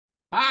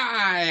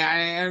Hi, I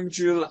am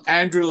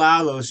Andrew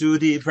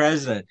Lowsutea,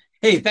 President.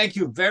 Hey, thank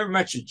you very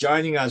much for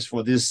joining us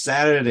for this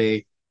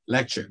Saturday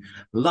lecture.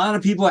 A lot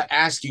of people are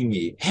asking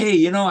me,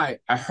 hey, I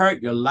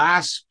heard your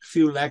last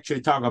few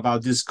lectures talk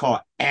about this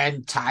called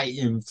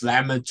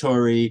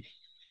anti-inflammatory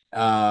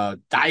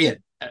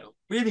diet.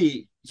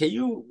 Really, can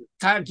you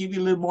kind of give me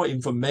a little more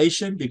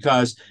information?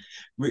 Because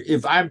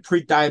if I'm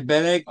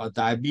pre-diabetic or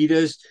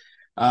diabetes,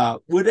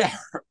 would it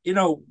hurt,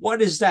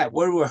 what is that?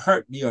 What will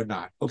hurt me or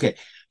not? Okay,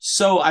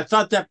 so I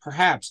thought that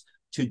perhaps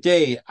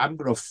today I'm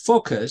going to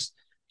focus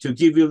to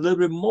give you a little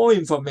bit more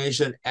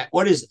information at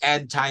what is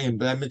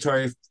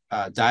anti-inflammatory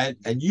diet,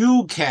 and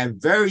you can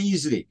very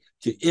easily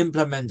to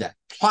implement that.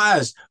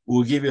 Plus,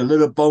 we'll give you a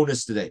little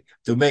bonus today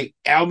to make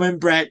almond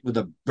bread with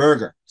a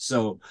burger.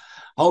 So,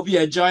 hope you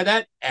enjoy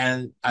that,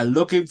 and I'm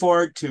looking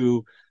forward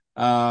to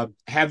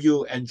have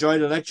you enjoy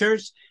the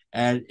lectures.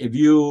 And if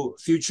you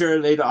future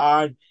later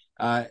on,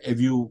 if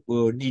you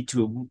will need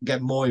to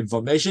get more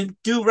information,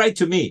 do write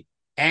to me,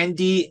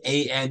 Andy,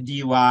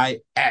 Andy,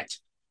 at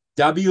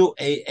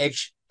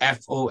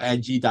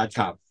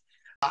wahfong.com.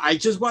 I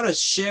just want to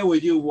share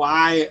with you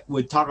why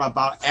we talk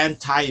about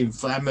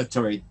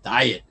anti-inflammatory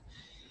diet.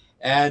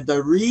 And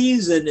the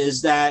reason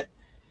is that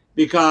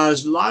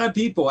because a lot of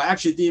people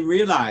actually didn't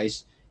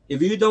realize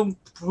if you don't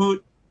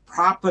put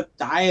proper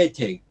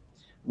dieting,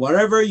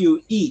 whatever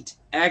you eat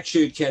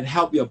actually can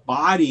help your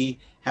body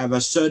have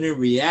a certain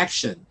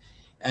reaction,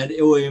 and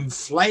it will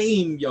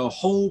inflame your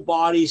whole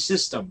body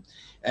system.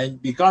 And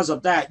because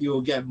of that, you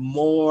will get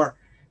more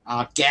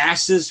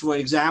gases, for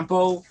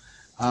example,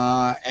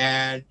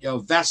 and your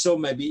vessel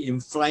may be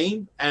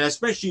inflamed. And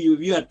especially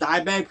if you're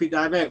diabetic,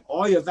 pre-diabetic,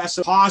 all your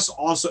vessels cause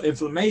also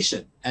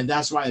inflammation. And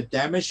that's why it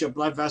damages your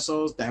blood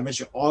vessels, damage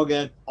your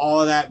organ,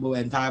 all that will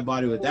entire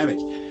body will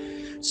damage.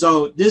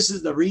 So this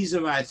is the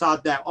reason why I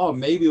thought that,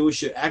 maybe we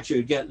should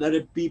actually get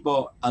letting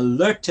people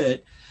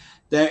alerted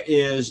there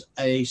is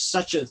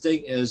such a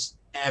thing as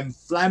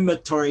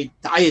inflammatory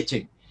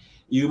dieting.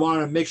 You want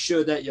to make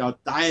sure that your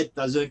diet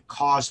doesn't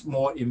cause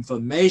more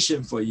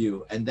inflammation for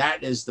you. And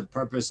that is the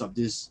purpose of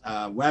this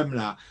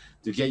webinar,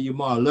 to get you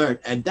more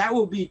alert. And that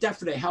will be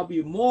definitely help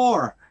you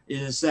more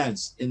in a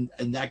sense in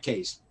that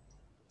case.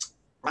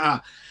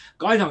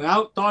 各位朋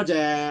友，多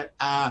謝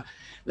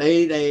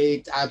你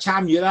哋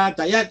參與啦。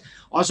第一，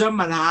我想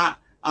問下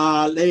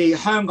你哋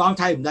香港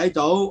睇唔睇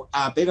到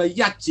俾個一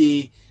字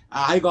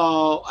喺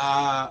個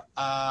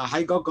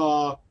喺嗰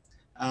個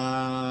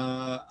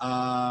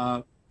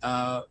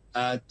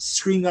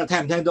screen 嗰度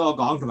聽唔聽到我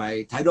講，同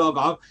埋睇到我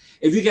講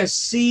？If you can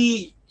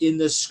see in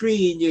the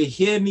screen, you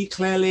hear me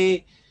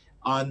clearly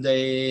on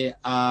the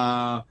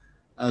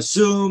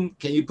Zoom.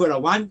 Can you put a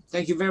 1?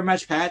 Thank you very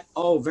much, Pat.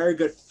 Oh, very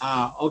good.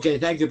 Okay,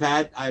 thank you,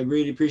 Pat. I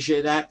really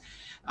appreciate that.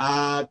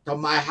 同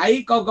埋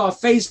喺嗰個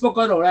Facebook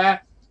嗰度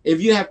咧。If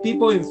you have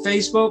people in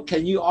Facebook,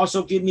 can you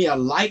also give me a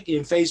like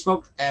in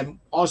Facebook and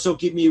also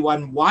give me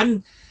one?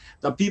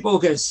 The people who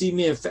can see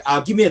me,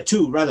 give me a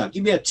 2 rather.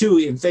 Give me a 2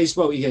 in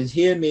Facebook. You can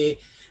hear me.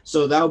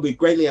 So that will be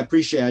greatly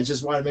appreciated. I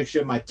just want to make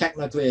sure my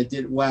technically I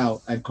did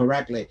well and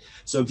correctly.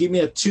 So give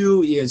me a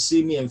 2. You can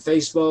see me in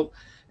Facebook.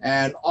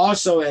 And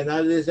also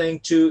another thing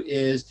too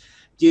is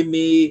give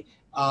me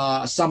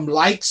some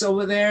likes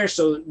over there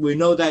so we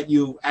know that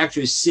you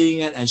actually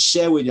seeing it and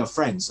share with your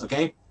friends.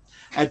 Okay.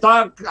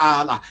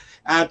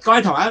 各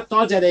位同學，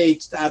多謝你第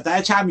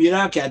一參與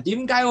啦。其實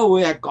點解我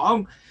會係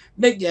講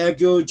乜嘢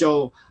叫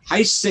做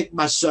喺食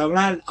物上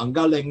咧，能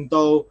夠令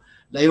到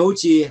你好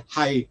似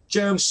係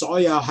將所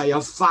有係有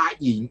發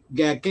炎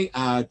嘅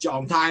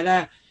狀態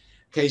咧？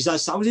其實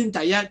首先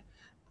第一，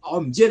我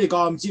唔知你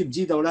知唔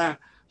知道咧？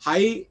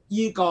喺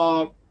呢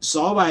個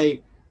所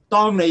謂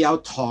當你有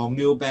糖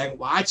尿病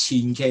或者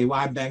前期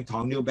患病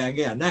糖尿病嘅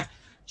人咧。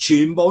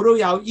全部都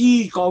有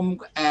呢個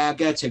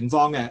嘅情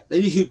況嘅，你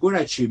啲血管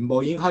係全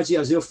部已經開始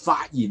有少少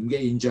發炎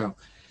嘅現象。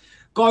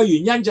個原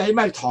因就係因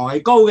為糖係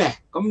高嘅，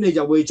咁你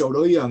就會做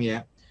到呢樣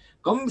嘢。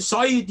咁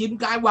所以點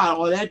解話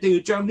我哋一定要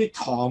將啲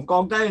糖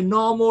降低去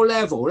normal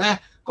level 咧？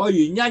個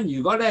原因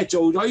如果你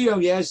做咗呢樣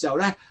嘢嘅時候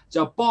咧，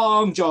就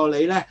幫助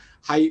你咧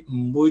係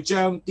唔會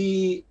將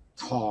啲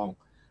糖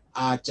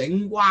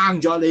整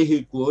彎咗你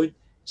血管。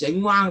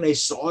整彎你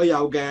所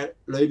有嘅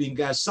裏邊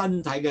嘅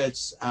身體嘅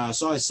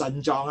所謂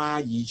腎臟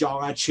啊、胰臟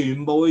啊，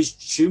全部會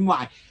損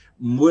壞，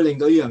唔會令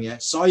到呢樣嘢。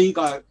所以呢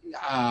個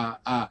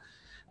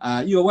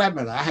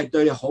webinar 係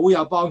對你好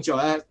有幫助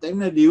咧，等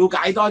你了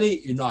解多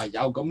啲，原來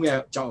有咁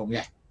嘅作用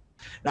嘅。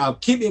Now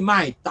keep in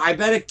mind,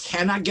 diabetic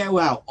cannot get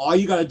well. All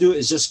you gotta do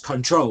is just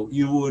control.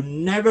 You will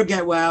never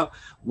get well.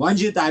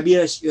 Once you're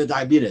diabetes, you're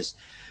diabetes.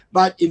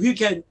 But if you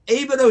can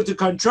able to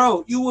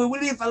control, you will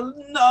live a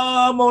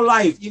normal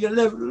life. You can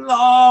live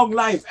long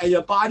life and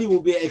your body will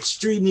be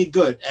extremely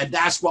good. And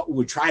that's what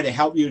we try to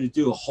help you to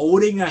do,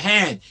 holding your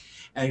hand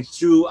and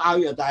throughout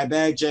your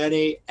diabetic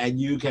journey, and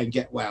you can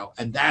get well.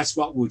 And that's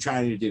what we're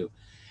trying to do.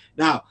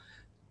 Now,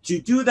 to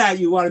do that,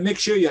 you want to make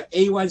sure your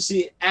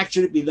A1C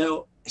actually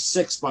below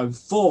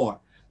 6.4.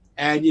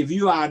 And if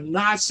you are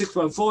not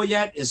 6.4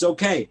 yet, it's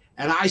okay.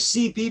 And I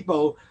see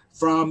people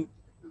from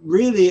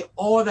really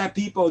all that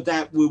people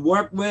that we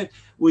work with,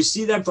 we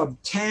see them from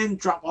 10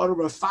 drop all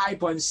over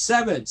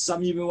 5.7.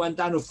 Some even went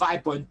down to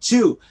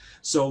 5.2.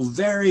 So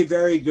very,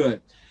 very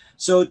good.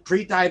 So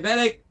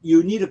pre-diabetic,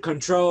 you need to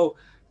control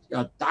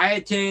your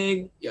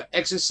dieting, your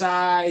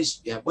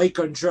exercise, your weight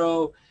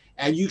control,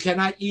 and you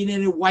cannot eat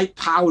any white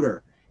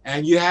powder.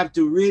 And you have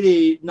to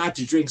really not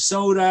to drink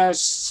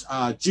sodas,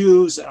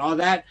 juice, and all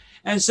that.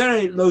 And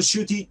certainly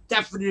Lowsutea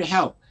definitely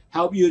help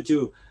you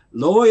to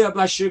lower your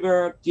blood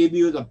sugar, give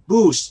you the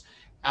boost,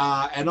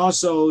 and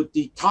also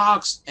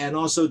detox, and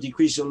also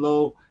decrease your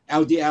low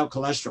LDL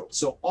cholesterol.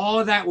 So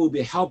all that will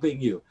be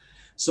helping you.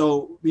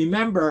 So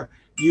remember,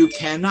 you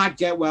cannot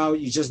get well,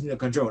 you just need to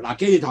control.嗱，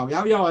記住糖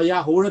友，因為而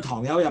家好多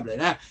糖友入嚟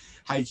咧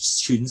係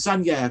全新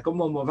嘅，咁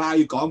我冇法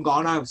要講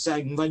講啦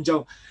，45分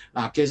鐘。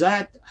嗱，其實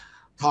咧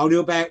糖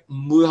尿病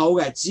唔會好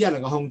嘅，只係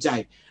能夠控制。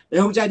你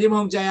控制點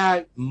控制啊？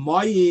唔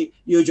可以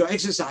要做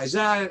exercise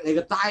啦，你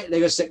個 diet 你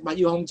個食物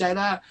要控制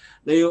啦，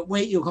你要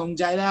weight 要控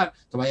制啦，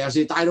同埋有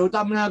時大肚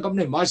燈啦，咁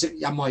你唔可以食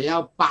任何嘢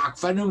有白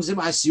粉，都少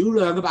買少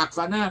量嘅白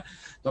粉啦，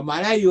同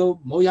埋咧要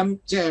唔好飲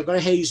即係嗰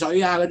啲汽水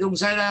啊嗰啲東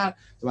西啦，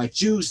同埋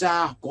juice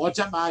啊果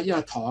汁啊，因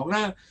為糖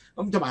啦，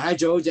咁同埋咧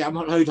最好就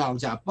飲去糖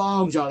茶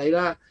幫助你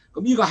啦。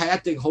咁呢個係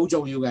一定好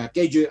重要嘅，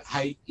記住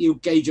係要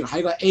記住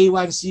喺個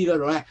A1C 嗰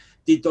度咧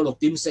跌到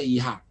6.4以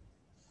下。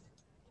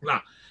嗱。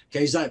其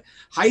實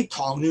喺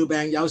糖尿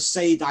病有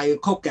4大嘅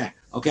曲嘅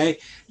 ，OK？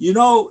 You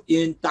know,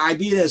 in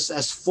diabetes,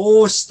 there's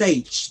 4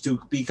 stages to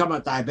become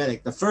a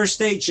diabetic. The first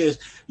stage is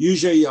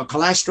usually your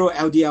cholesterol,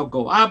 LDL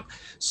go up,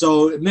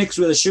 so mixed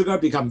with the sugar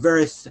become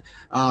very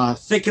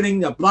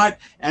thickening the blood,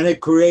 and it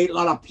create a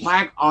lot of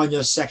plaque on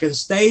your second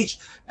stage,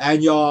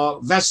 and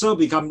your vessel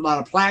become a lot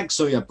of plaque,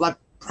 so your blood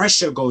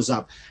pressure goes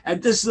up.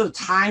 And this is the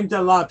time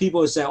that a lot of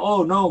people say,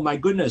 oh no, my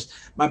goodness,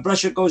 my blood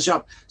sugar goes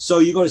up. So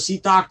you go to see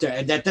doctor,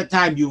 and at that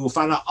time you will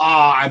find out,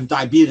 oh, I'm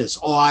diabetes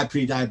or I'm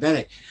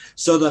pre-diabetic.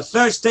 So the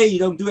third stage, you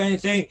don't do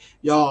anything,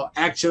 your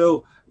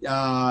actual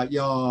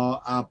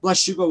blood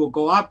sugar will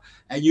go up,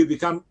 and you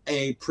become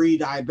a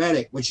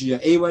pre-diabetic, which your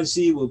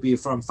A1C will be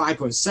from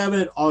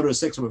 5.7 all to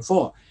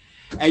 6.4.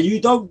 And you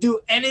don't do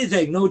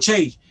anything, no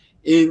change.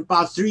 In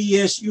about 3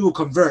 years, you will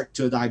convert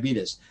to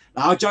diabetes.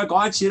 嗱，我再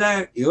講一次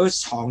咧，如果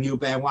糖尿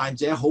病患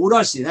者好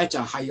多時咧就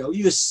係有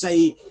呢個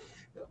4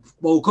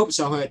部曲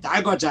上去。第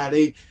一個就係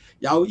你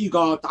有呢個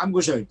膽固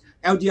醇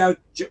LDL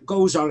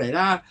高上嚟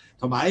啦，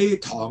同埋啲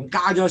糖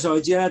加咗上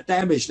去之後咧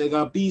damage 你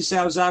個 B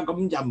cells 啦，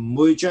咁又唔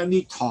會將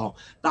啲糖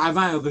帶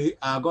翻入佢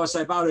嗰個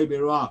細胞裏邊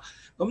喎。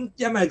咁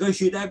因為佢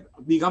血咧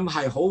變咁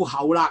係好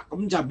厚啦，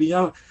咁就變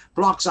咗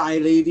block 晒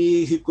你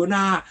啲血管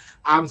啦，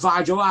硬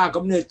化咗啊，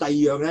咁你第二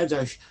樣咧就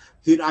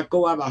血壓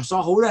高啊，所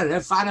以好多人咧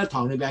翻咗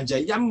糖尿病就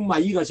係因為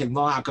呢個情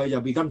況下佢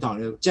就變糖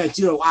尿，即係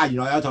知道哇原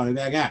來有糖尿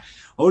病嘅，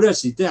好多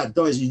時啲人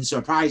都係 in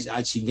surprise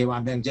前期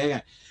患病者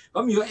嘅。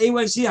咁如果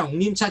A1C 由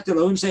5.7到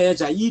6.4咧，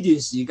就係呢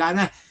段時間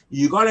咧，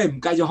如果你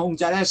唔繼續控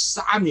制咧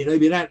，3年裏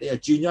邊咧你就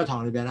轉咗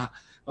糖尿病啦。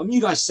咁呢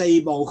個係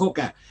4部曲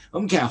嘅，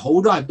咁其實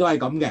好多人都係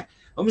咁嘅。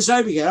咁所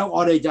以其實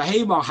我哋就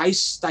希望喺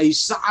第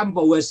3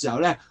步嘅時候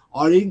咧，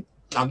我哋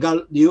能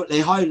夠你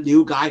可以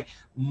了解。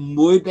唔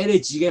會俾你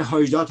自己去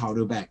咗糖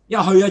尿病，因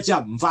為去咗之後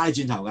唔翻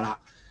轉頭噶啦。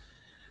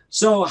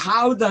So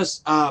how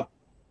does the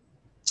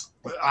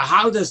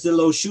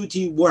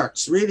Lowsutea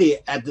works? Really,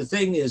 the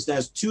thing is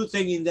there's 2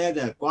 things in there: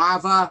 the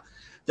guava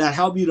that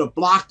help you to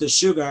block the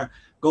sugar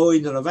go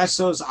into the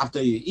vessels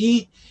after you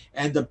eat,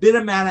 and the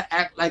bitter matter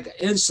act like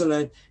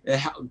insulin,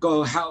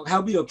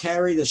 help you to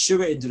carry the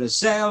sugar into the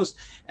cells,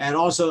 and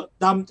also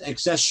dump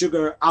excess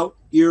sugar out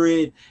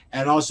urine,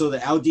 and also the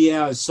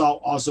LDL and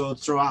salt also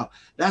throw out.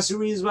 That's the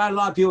reason why a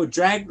lot of people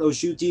drank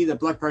Lowsutea, the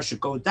blood pressure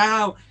go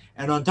down,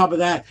 and on top of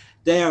that,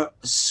 their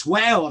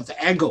swell of the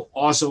ankle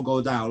also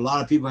go down. A lot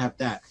of people have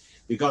that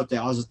because they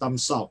also dump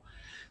salt.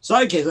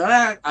 所以其實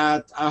咧，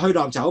去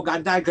糖茶好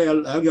簡單，佢有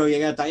2樣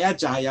嘢嘅。第一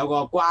就係有個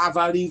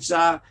guava leaves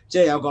啦，即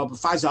係有個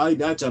番手裏邊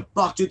咧就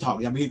block 咗糖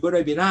入血管裏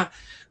邊啦。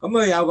咁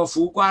佢有個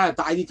苦瓜啊，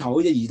帶啲糖，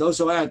好似胰島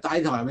素咧，帶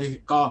啲糖入去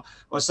個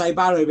細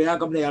胞裏邊啦，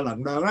咁你有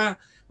能量啦。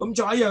咁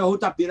仲有一樣好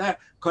特別咧，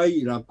佢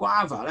原來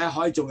guava 咧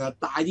可以仲有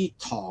帶啲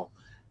糖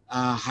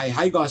係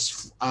喺個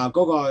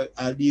嗰個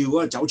尿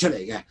嗰度走出嚟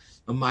嘅，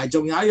同埋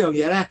仲有一樣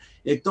嘢咧，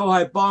亦都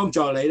可以幫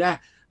助你咧。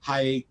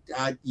係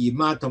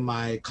鹽啊，同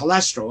埋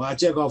cholesterol 啊，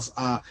即係個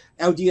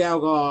LDL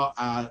個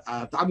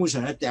膽固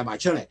醇咧掉埋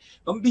出嚟，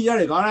咁變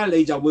咗嚟講咧，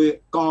你就會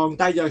降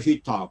低咗血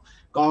糖，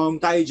降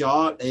低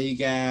咗你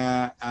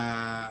嘅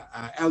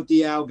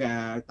LDL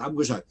嘅膽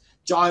固醇，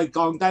再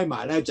降低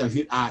埋咧就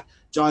血壓，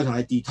再同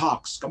你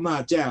detox， 咁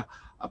啊即係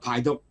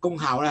排毒功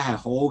效咧係好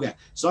好嘅，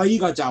所以呢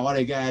個就係我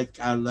哋嘅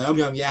2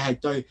樣嘢係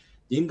對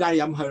點解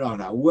飲去糖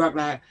茶 work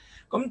咧？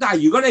咁但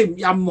係如果你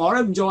任何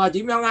都唔做啊，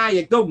點樣啊？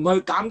亦都唔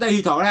去減低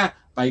血糖咧？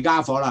弊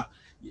家伙啦！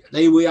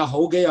你會有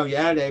好幾樣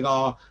嘢，你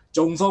個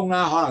中風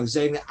啦，可能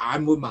性你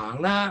眼會盲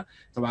啦，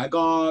同埋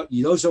個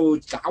胰島素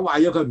搞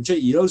壞咗佢唔出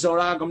胰島素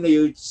啦，咁你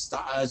要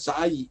打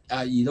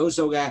胰島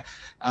素嘅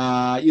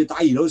要打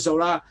胰島素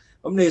啦，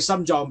咁你心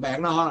臟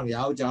病啦，可能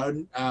有就有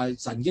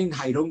神經系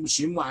統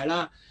損壞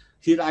啦，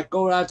血壓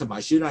高啦，同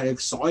埋損害你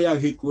所有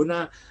血管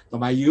啦，同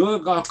埋如果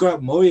個腳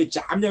唔好要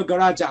斬咗腳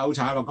啦，就好慘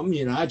喎。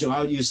咁然後咧仲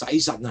有要洗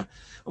腎啊。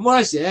咁嗰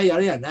陣時咧有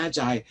啲人咧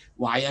就係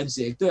懷孕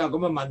時亦都有咁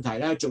嘅問題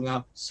咧，仲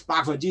有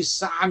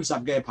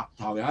30%嘅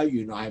糖友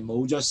原來係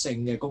冇咗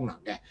性嘅功能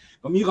嘅。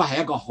咁呢個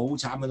係一個好慘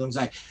嘅東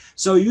西。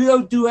So you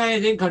don't do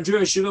anything control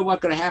your sugar,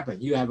 what gonna happen?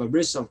 You have a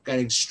risk of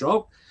getting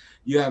stroke.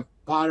 You have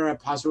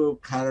possible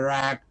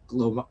cataract,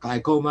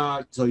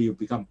 glaucoma, so you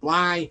become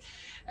blind.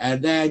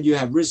 And then you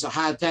have risk of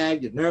heart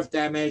attack, nerve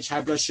damage,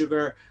 high blood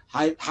sugar,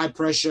 high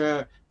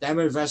pressure,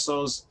 damaged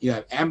vessels. You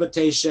have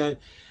amputation.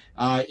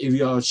 If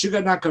your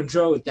sugar not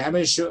controlled,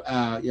 damage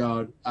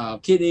your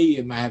kidney,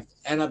 you might have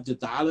end up to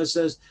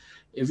dialysis.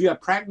 If you are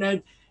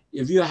pregnant,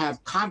 if you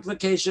have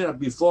complication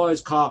before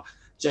it's called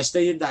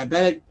gestation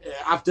diabetic,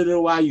 after a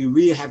little while you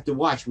really have to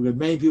watch because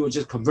many people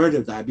just convert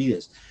to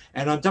diabetes.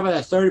 And on top of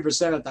that,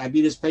 30% of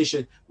diabetes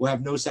patients will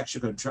have no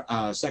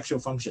sexual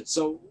function.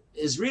 So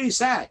it's really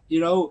sad, you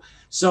know.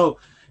 So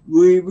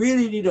we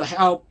really need to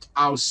help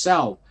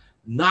ourselves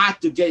not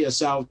to get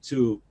yourself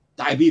to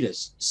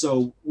diabetes.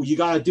 So what you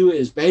got to do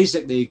is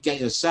basically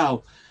get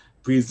yourself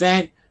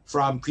prevent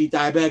from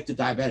pre-diabetic to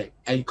diabetic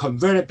and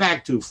convert it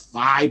back to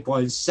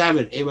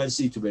 5.7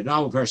 A1C to be a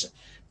normal person.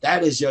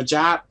 That is your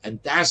job, and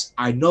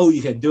I know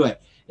you can do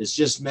it. It's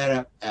just a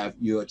matter of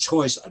your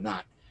choice or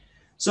not.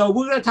 So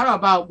we're going to talk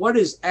about what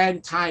is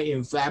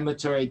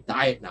anti-inflammatory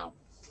diet now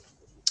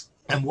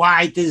and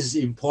why this is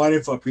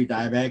important for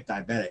pre-diabetic,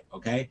 diabetic,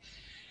 okay?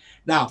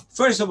 Now,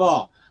 first of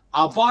all,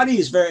 our body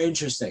is very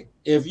interesting.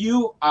 If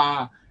you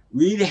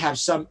really have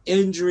some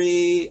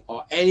injury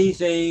or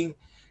anything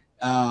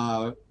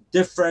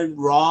different,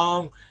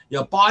 wrong,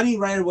 your body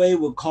right away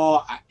will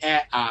call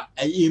an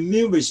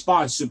immune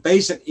response to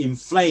basically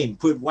inflame,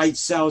 put white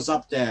cells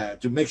up there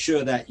to make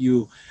sure that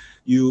you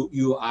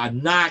are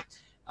not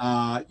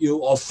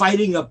you are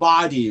fighting your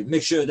body,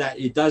 make sure that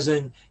it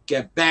doesn't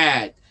get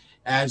bad.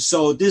 And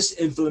so this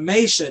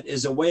inflammation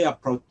is a way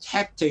of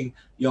protecting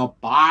your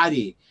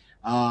body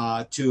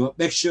to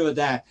make sure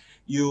that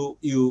you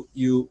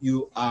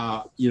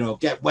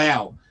get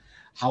well.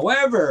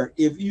 However,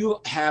 if you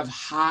have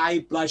high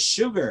blood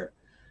sugar,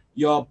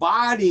 your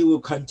body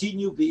will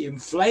continue to be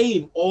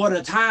inflamed all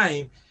the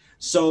time.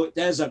 So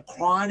there's a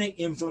chronic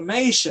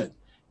inflammation.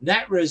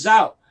 Net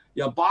result,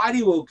 your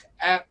body will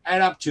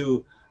end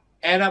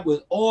up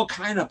with all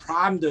kind of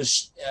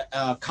problems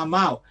to come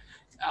out.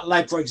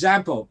 Like for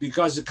example,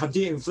 because it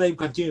continue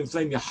to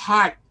inflame your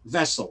heart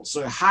vessel.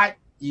 So your heart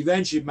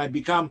eventually might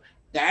become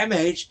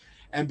damaged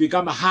and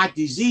become a heart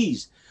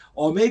disease.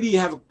 Or maybe you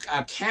have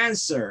a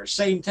cancer,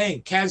 same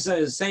thing. Cancer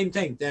is the same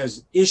thing.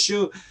 There's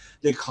issue,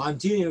 they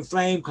continue to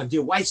inflame,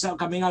 continue white cell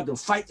coming out to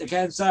fight the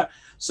cancer.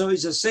 So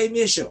it's the same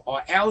issue.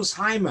 Or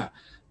Alzheimer.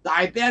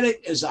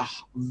 Diabetic is a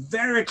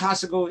very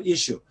classical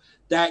issue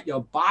that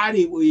your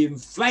body will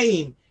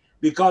inflame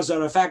because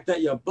of the fact that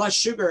your blood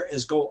sugar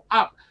is go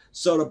up.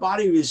 So the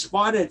body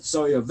responded,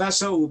 so your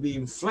vessel will be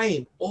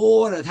inflamed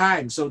all the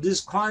time. So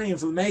this chronic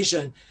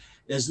inflammation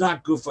is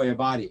not good for your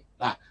body.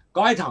 嗱，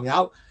各位朋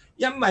友，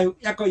因為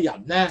一個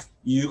人咧，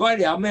如果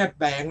你有咩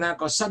病咧，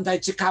個身體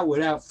即刻會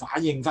咧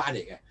反應翻嚟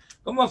嘅。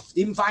咁啊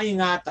點反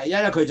應啊？第一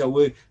咧，佢就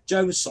會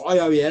將所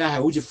有嘢咧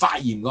係好似發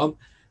炎咁，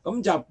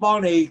咁就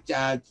幫你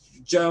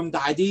脹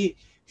大啲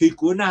血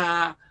管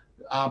啊，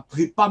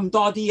血泵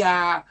多啲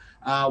啊，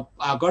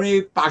嗰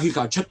啲白血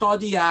球出多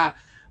啲啊。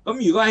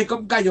咁如果係咁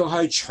繼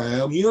續去長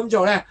遠咁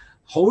做咧，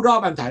好多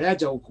問題咧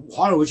就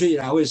可能會出現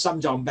啦，好似心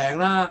臟病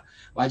啦，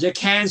或者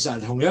cancer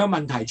同樣嘅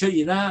問題出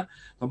現啦，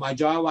同埋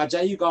仲有或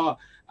者呢個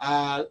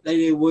你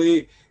哋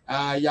會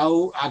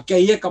有記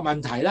憶嘅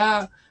問題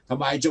啦，同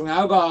埋仲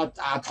有一個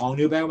糖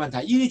尿病嘅問題，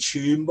呢啲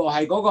全部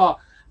係嗰個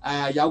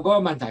有嗰個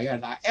問題嘅。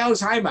嗱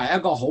Alzheimer 係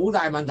一個好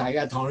大問題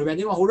嘅，糖尿病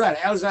點解好多人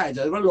Alzheimer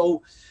就係個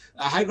腦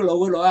喺個腦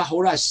嗰度咧好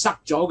多係塞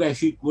咗嘅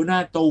血管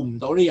咧，到唔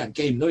到啲人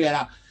記唔到嘢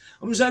啦。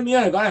咁所以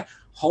變咗嚟講咧，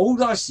好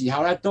多時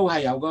候咧都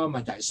係有嗰個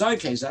問題，所以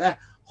其實咧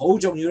好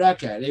重要咧，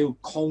其實你要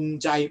控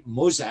制，唔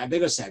好成日俾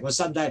佢成個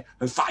身體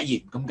去發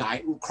炎咁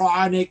解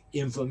 ，chronic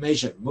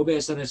inflammation， 唔好俾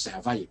佢身體成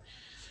日發炎。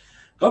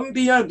咁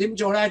變咗點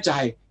做咧？就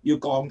係要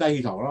降低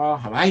血糖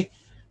咯，係咪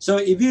 ？So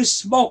if you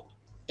smoke,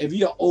 if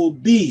you're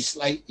obese,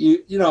 like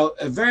you know,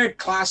 a very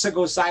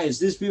classical science,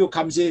 these people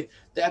comes in,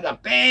 they have a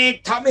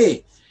big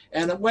tummy,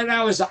 and when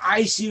I was an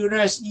ICU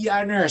nurse,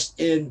 ER nurse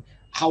in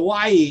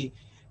Hawaii.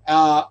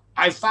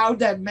 I found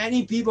that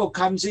many people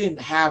comes in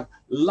have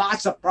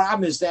lots of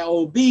problems. They're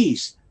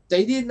obese.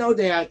 They didn't know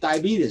they had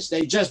diabetes.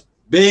 They just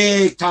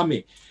big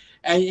tummy.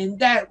 And in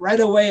that, right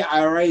away,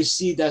 I already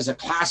see there's a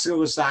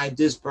classical sign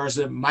this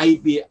person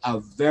might be a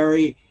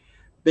very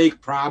big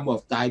problem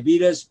of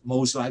diabetes,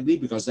 most likely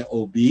because they're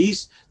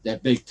obese, they're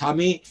big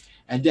tummy,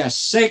 and they're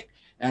sick.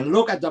 And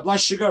look at the blood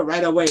sugar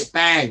right away,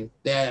 bang,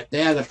 they're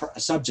the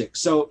subject.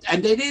 So,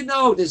 and they didn't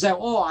know. They said,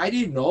 oh, I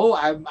didn't know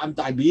I'm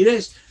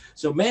diabetes.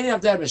 So many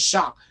of them are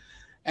shocked.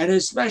 And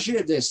especially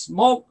if they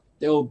smoke,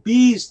 they're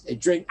obese, they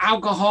drink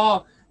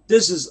alcohol,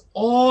 this is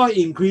all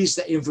increase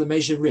the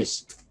inflammation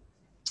risk.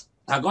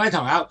 嗱，各位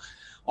朋友，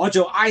我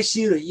做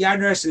IC 度 ER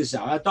nurse 嘅時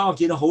候咧，當我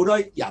見到好多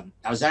人，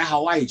尤其喺夏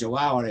威夷做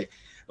啊，我哋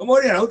咁嗰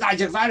啲人好大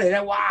隻翻嚟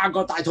咧，哇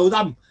個大肚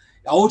墩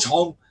又好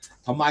重，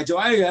同埋做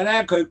一樣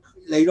咧，佢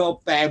嚟到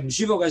病唔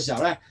舒服嘅時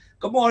候咧，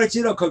咁我哋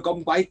知道佢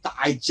咁鬼大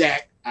隻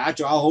啊，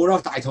仲有好多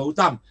大肚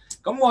墩，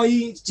咁我已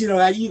經知道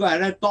咧，依個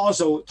人咧多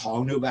數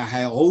糖尿病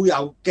係好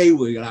有機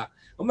會㗎啦。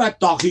咁啊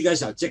度血嘅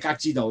時候即刻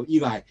知道呢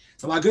個係，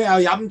同埋佢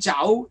又飲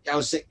酒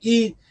又食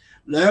煙，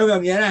兩樣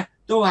嘢咧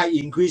都係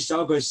increase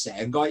咗佢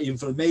成個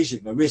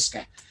inflammation 嘅 risk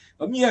嘅。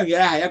咁呢樣嘢咧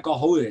係一個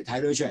好容易睇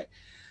到出嚟。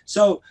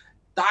So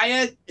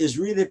diet is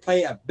really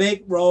play a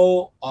big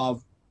role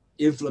of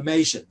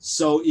inflammation.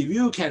 So if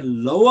you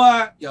can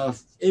lower your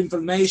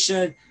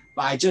inflammation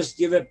by just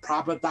giving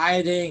proper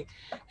dieting,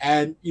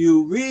 and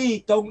you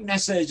really don't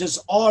necessarily just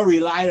all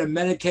rely on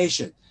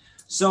medication.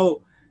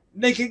 So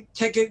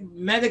taking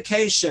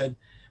medication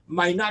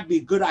might not be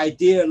a good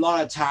idea a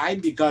lot of time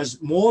because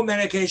more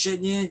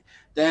medication in,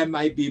 there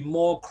might be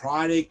more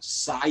chronic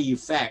side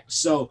effects.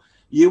 So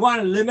you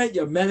want to limit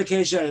your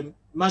medication as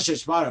much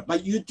as possible,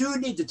 but you do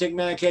need to take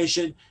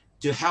medication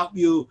to help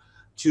you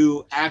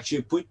to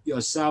actually put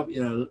yourself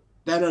in a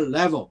better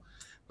level,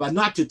 but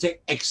not to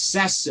take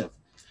excessive.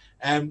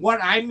 And what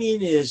I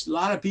mean is a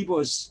lot of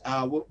people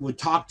would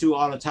talk to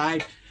all the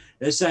time.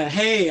 They say,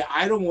 hey,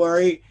 I don't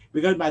worry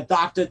because my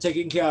doctor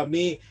taking care of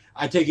me.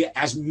 I take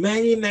as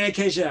many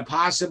medication as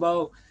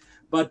possible.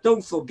 But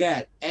don't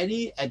forget,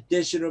 any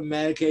additional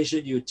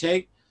medication you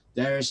take,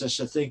 there is such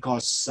a thing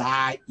called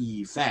side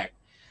effect.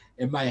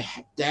 It might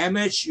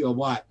damage your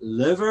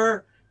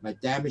liver,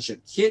 might damage your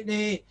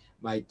kidney,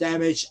 might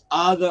damage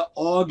other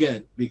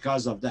organ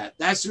because of that.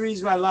 That's the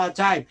reason why a lot of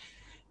time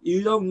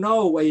you don't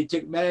know when you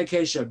take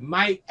medication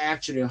might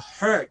actually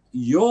hurt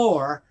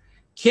your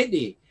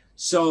kidney.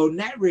 So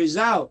net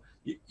result,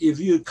 if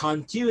you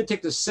continue to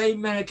take the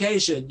same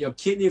medication, your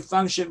kidney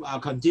function will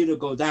continue to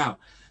go down.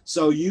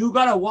 So you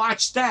got to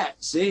watch that.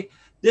 See,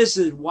 this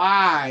is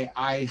why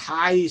I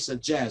highly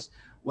suggest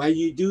when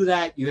you do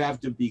that, you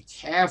have to be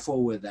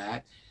careful with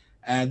that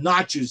and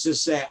not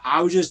just say,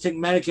 I'll just take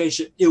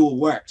medication, it will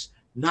work.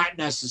 Not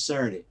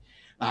necessarily.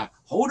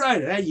 好多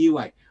人咧以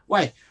為，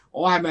喂，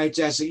我係咪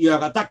淨係食藥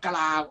就得㗎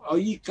啦？我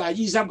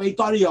醫生俾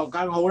多啲藥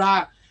更好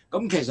啦。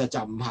咁其實就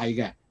唔係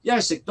嘅，因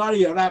為食多啲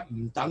藥咧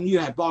唔等於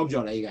係幫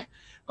助你嘅。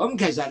咁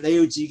其實你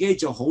要自己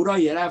做好多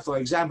嘢咧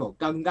 ，for example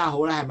更加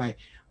好咧，係咪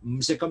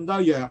唔食咁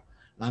多藥，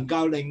能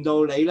夠令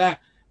到你咧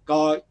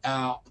個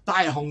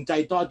diet控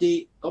制多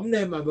啲，咁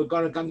你咪會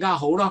覺得更加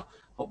好咯？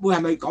會係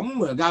咪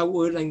咁能夠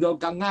會令到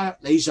更加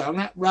理想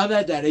咧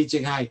 ？Rather than 你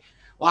淨係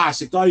哇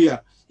食多啲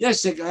藥，因為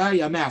食咧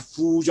有咩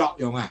副作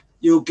用啊？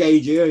要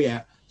記住呢樣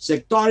嘢。食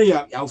多啲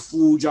藥有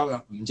副作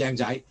用唔正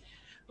仔。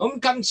咁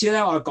今次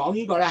咧，我哋講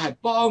呢個咧係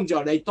幫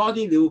助你多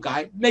啲了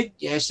解乜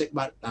嘢食物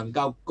能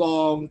夠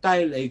降低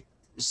你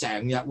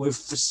成日會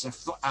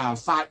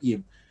發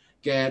炎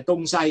嘅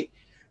東西。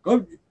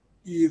咁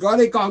如果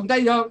你降低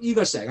咗呢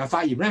個成日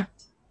發炎咧，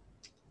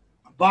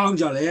幫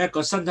助你咧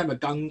個身體咪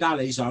更加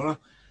理想咯。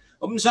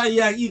咁所以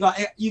咧呢個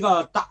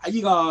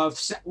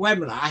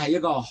webinar 係一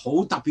個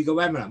好特別嘅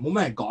webinar， 冇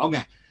乜人講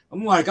嘅。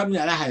咁我哋今日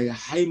咧係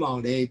希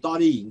望你多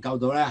啲研究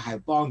到咧，係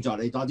幫助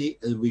你多啲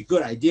 ，a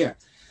good idea.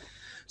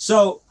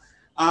 So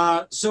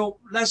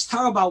let's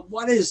talk about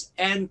what is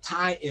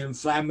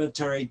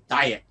anti-inflammatory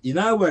diet. In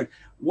other words,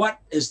 what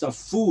is the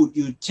food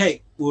you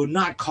take will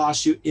not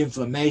cause you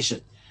inflammation.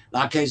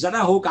 嗱，其實咧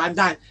好簡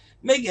單，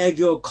乜嘢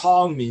叫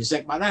抗炎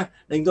食物咧？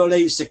令到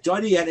你食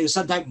咗啲嘢，你個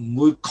身體唔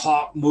會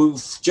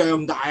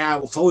脹大啊，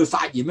會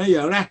發炎一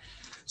樣咧。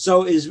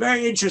So it's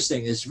very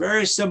interesting. It's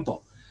very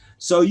simple.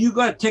 So you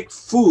got to take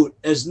food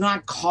does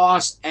not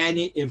cause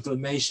any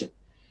inflammation.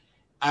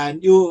 And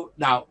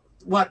now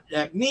what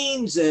that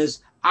means is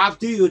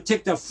after you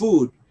take the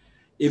food,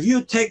 if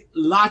you take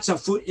lots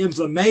of food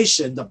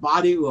inflammation, the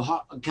body will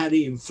kind of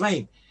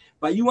inflame.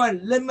 But you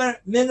want to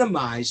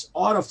minimize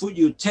all the food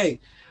you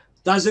take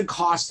doesn't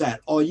cause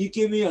that. Or you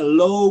give me a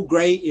low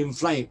grade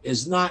inflame,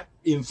 it's not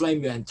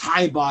inflame your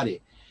entire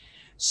body.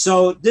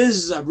 So this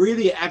is a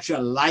really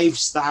actual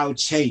lifestyle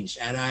change.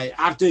 And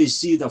after you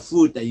see the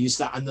food that you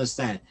start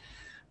understand.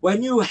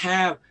 When you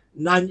have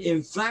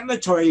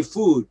non-inflammatory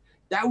food,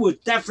 that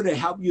would definitely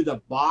help you, the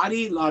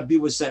body. A lot of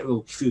people say it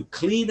will feel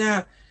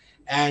cleaner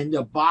and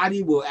the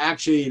body will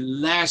actually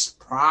less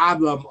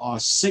problem or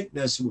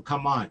sickness will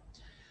come on.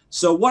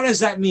 So what does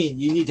that mean?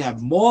 You need to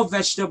have more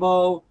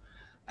vegetable,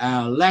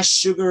 less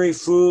sugary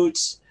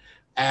foods,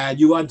 and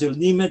you want to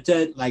limit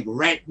it like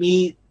red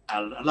meat,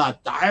 a lot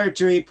of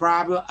dietary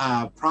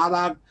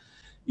product.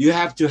 You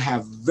have to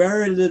have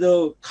very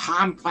little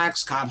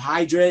complex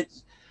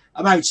carbohydrates.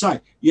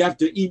 You have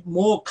to eat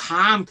more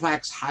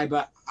complex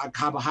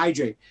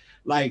carbohydrate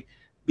like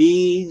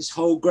beans,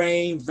 whole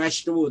grain,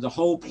 vegetable, the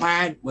whole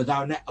plant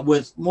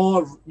with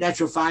more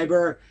natural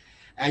fiber.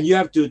 And you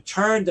have to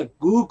turn the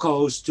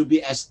glucose to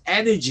be as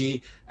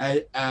energy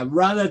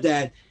rather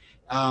than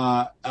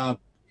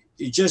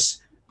you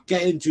just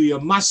get into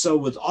your muscle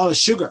with all the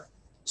sugar.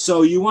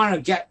 So you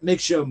want to make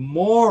sure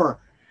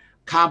more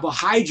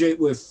carbohydrate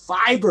with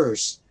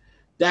fibers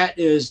that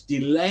is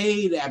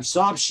delayed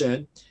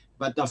absorption,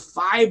 but the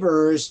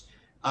fibers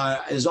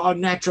is all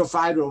natural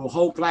fiber of the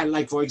whole plant.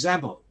 Like for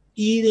example,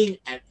 eating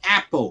an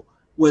apple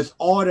with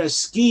all the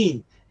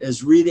skin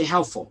is really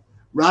helpful,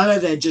 rather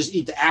than just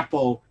eat the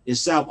apple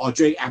itself or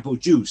drink apple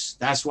juice.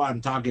 That's what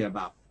I'm talking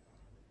about.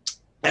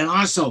 And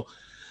also,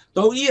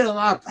 don't eat a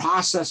lot of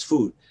processed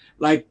food,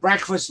 like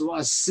breakfast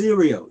or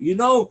cereal. You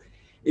know,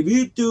 if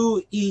you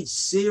do eat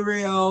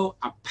cereal,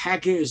 a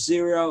packet of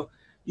cereal,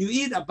 you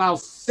eat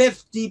about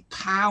 50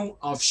 pounds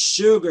of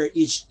sugar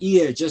each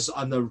year just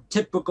on the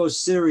typical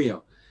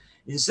cereal.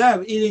 Instead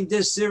of eating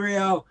this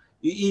cereal,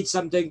 you eat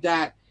something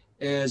that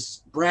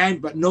is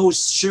brand but no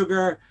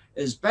sugar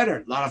is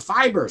better. A lot of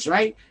fibers,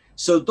 right?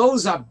 So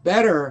those are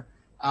better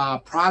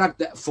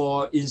product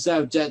for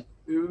instead of just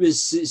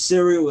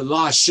cereal with a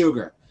lot of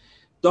sugar.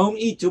 Don't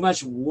eat too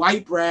much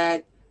white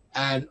bread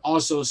and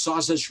also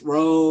sausage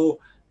roll,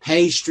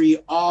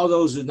 pastry. All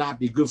those would not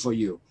be good for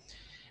you.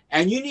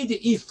 And you need to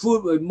eat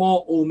food with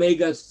more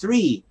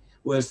omega-3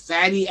 with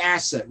fatty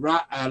acid,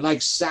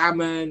 like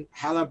salmon,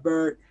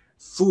 halibut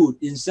food,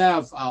 instead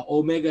of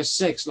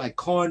omega-6 like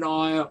corn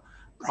oil,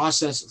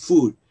 processed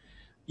food.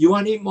 You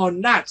want to eat more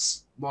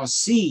nuts, more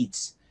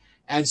seeds,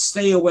 and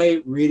stay away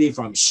really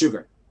from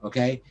sugar.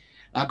 OK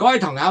嗱，各位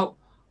朋友，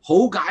好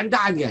簡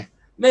單嘅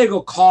咩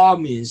叫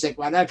抗炎食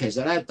物咧？其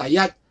實咧，第一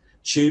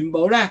全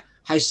部咧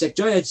係食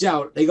咗嘢之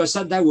後，你個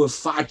身體會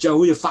發脹，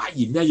好似發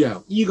炎一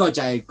樣。呢、個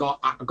就係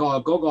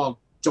嗰個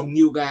重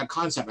要嘅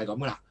concept 係咁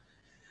噶啦。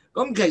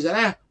咁其實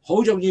咧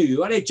好重要，如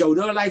果你做咗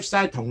個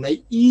lifestyle 同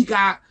你依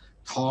家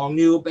糖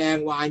尿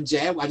病患者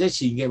或者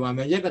前期患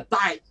者嘅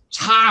diet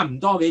差唔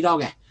多幾多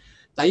嘅。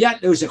第一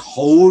你要食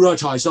好多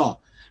菜蔬。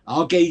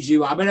我記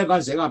住話俾你嗰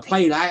陣時個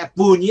plate 咧，一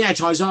半已經係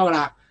菜蔬噶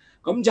啦。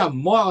咁就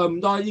唔好有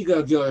咁多呢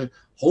個叫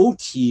好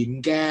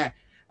甜嘅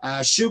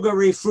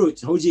sugary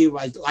fruit， 好似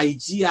荔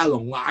枝啊、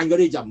龍眼嗰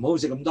啲就唔好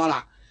食咁多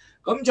啦。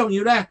咁仲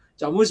要咧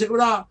就唔好食好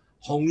多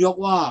紅肉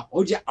喎，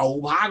好似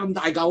牛扒咁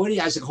大嚿嗰啲，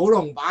又係食好多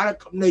紅扒咧。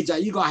咁你就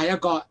呢個係一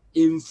個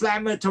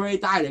inflammatory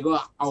diet 嚟嘅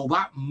喎，牛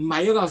扒唔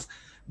係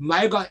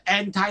一個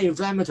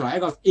anti-inflammatory， 係一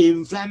個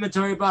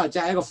inflammatory diet， 即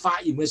係一個發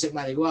炎嘅食物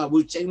嚟嘅喎，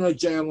會整到佢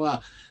脹喎。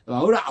同埋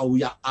好多牛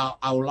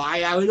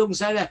奶啊嗰啲東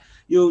西咧，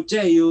要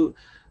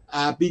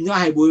變咗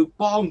係會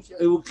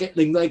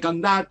令到你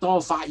更加多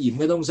發炎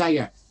嘅東西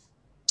嘅。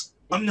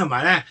咁同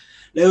埋咧，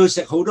你要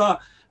食好多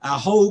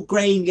whole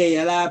grain 嘅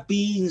嘢啦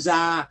 ，beans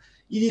啊，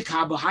呢啲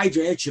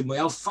carbohydrate 全部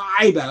有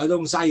fiber 嘅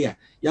東西嘅，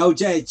有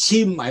即係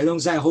纖維嘅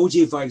東西，好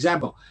似 for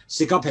example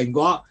食個蘋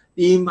果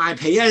連埋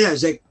皮一齊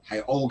食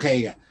係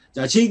OK 嘅，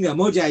就千祈唔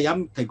好淨係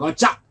飲蘋果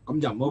汁，咁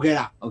就唔 OK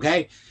啦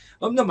 ，OK？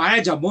 咁同埋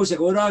咧就唔好食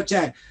好多即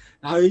係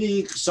佢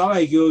啲所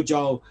謂叫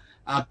做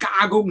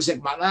加工食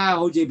物啦，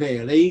好似譬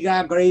如你依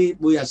家嗰啲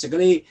每日食嗰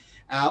啲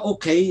屋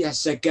企日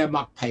食嘅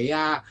麥皮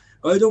啊。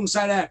嗰啲東西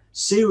咧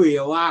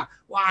cereal 啊，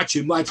哇，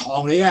全部係糖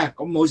嚟嘅，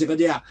咁唔好食嗰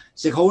啲啊，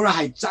食好啦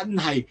係真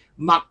係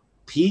麥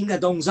片嘅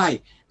東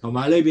西，同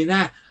埋裏邊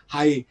咧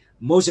係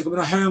唔好食咁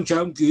多香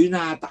腸卷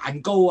啊、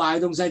蛋糕啊啲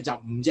東西就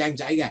唔正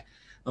仔嘅，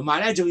同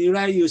埋咧仲要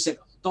咧要食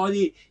多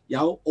啲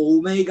有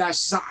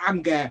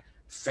omega-3嘅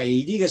肥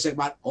啲嘅食物，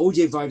好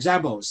似 for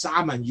example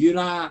三文魚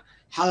啦、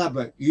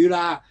halibut魚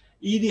啦，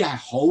呢啲係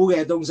好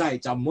嘅東西，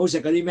就唔好食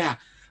嗰啲咩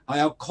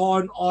有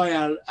corn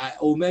oil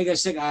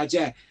omega-6啊，即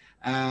係。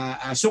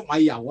粟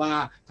米油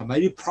啊，同埋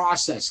啲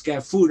process 嘅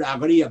food 啊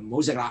嗰啲嘢唔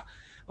好食啦。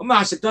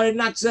咁食多啲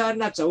nuts 啊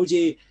 ，nuts 就好似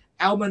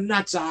almond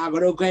nuts 啊嗰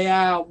啲 OK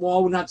啊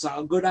 ，walnuts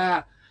就 good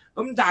啦。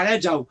咁但係咧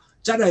就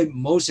真係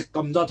唔好食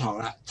咁多糖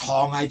啦，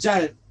糖係真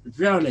係比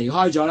較離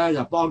開咗咧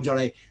就幫助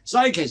你。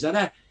所以其實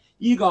咧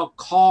呢個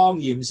抗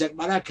炎食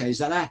物咧，其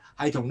實咧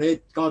係同你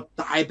個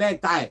diabetic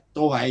diet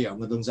都係一樣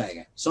嘅東西嚟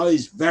嘅，所以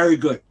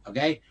very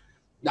good。OK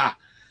嗱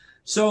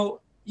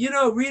 ，so。You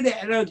know, really,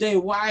 at the end of the day,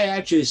 why I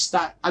actually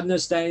start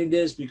understanding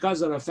this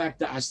because of the fact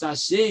that I start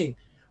seeing,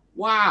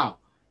 wow,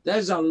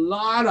 there's a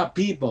lot of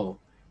people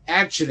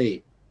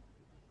actually,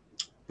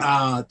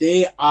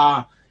 they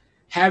are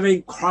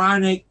having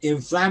chronic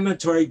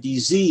inflammatory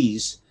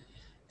disease,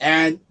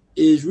 and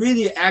it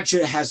really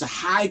actually has a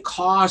high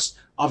cost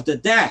of the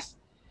death.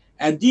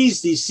 And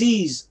these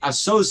disease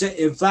associated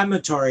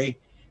inflammatory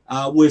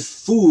with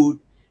food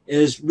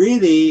is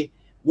really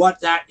what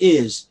that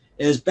is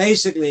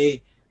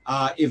basically.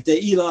 If they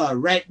eat a lot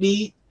of red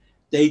meat,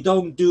 they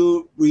don't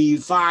do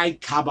refined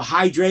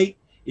carbohydrate.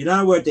 In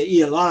other words, they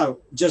eat a lot of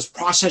just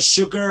processed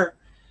sugar.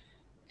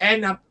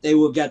 End up, they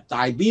will get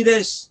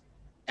diabetes,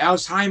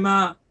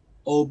 Alzheimer,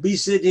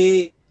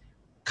 obesity,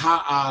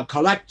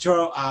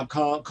 colorectal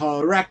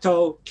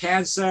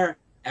cancer,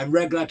 and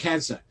regular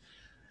cancer.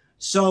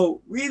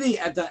 So really,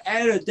 at the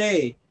end of the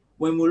day,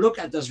 when we look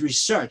at this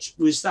research,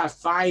 we start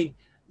finding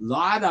a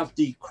lot of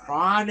the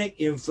chronic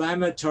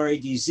inflammatory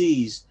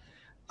disease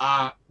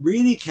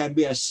really can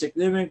be a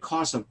significant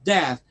cause of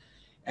death.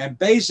 And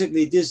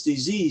basically this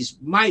disease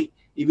might,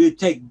 if you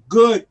take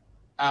good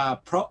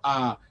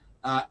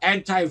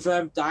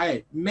anti-inflammatory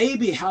diet,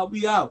 maybe help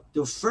you out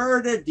to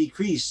further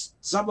decrease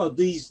some of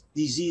these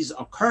disease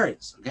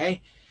occurrence. OK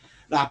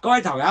嗱，各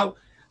位朋友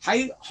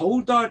喺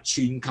好多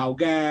全球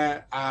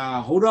嘅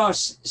好多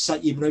實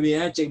驗裏面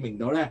咧，證明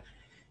到咧，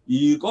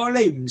如果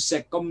你唔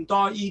食咁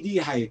多呢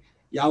啲係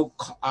有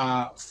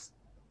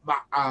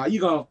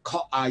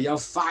有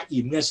發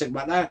炎嘅食物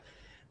咧，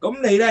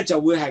咁你咧就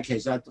會係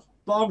其實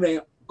幫你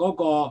嗰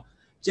個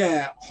即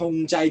係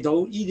控制到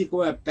呢啲咁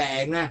嘅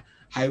病咧，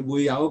係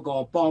會有一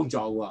個幫助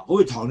喎。好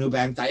似糖尿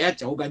病第一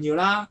就好緊要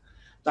啦，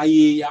第二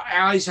有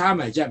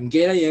Alzheimer 即係唔記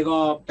得嘢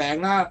個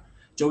病啦，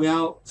仲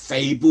有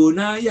肥胖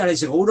啦，因為你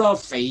食好多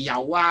肥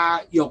油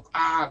啊、肉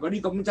啊嗰啲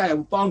咁，真係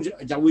會幫助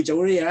就會做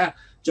啲嘢咧。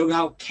仲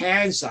有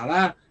cancer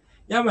啦，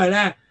因為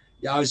咧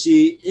尤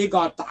其是呢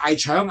個大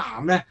腸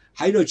癌咧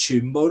喺度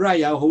全部都係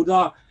有好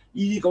多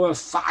呢啲咁嘅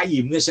發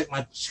炎嘅食物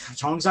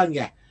創生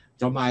嘅，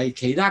同埋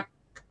其他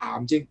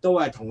癌症都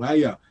係同樣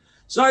一樣。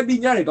所以變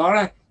咗嚟講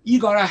咧，呢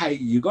個咧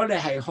係如果你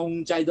係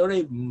控制到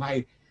你唔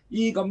係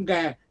呢咁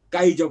嘅繼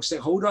續食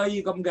好多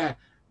呢咁嘅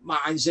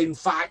慢性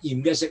發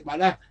炎嘅食物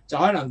咧，就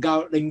可能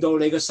夠令到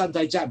你個身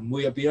體真係唔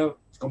會入變咗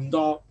咁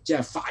多即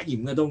係發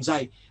炎嘅東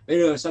西，俾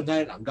你個身體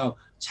能夠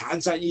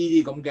產生呢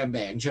啲咁嘅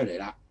病出嚟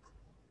啦。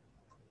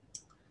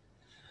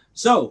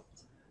So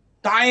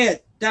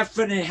diet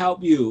definitely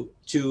help you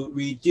to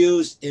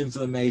reduce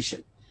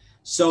inflammation.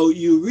 So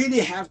you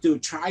really have to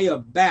try your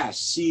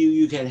best. See,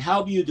 you can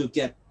help you to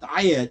get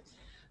diet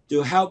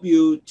to help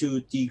you to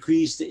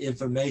decrease the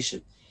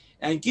inflammation.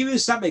 And give you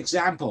some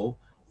example,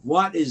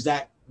 what does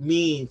that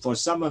mean for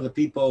some of the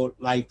people,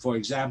 like for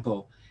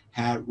example,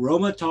 have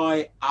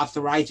rheumatoid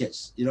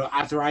arthritis,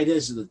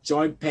 arthritis, the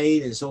joint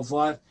pain and so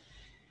forth.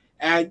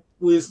 And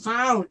we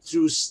found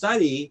through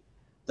study,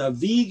 the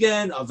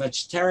vegan or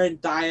vegetarian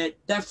diet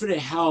definitely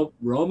help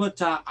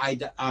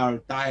rheumatoid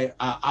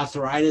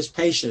arthritis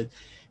patient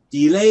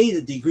delay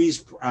the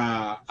decreased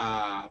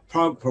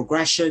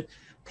progression,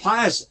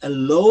 plus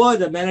lower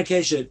the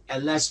medication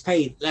and less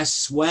pain, less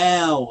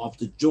swell of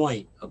the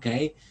joint,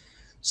 okay?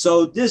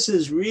 So this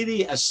is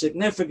really a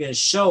significant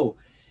show.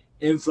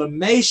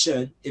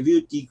 Inflammation, if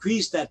you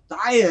decrease that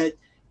diet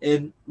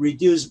and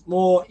reduce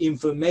more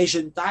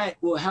inflammation, diet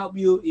will help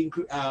you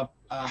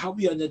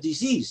help you in the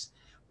disease.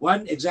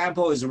 One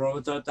example is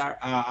rheumatoid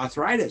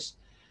arthritis.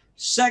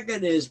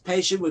 Second is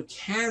patient with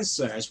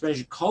cancer,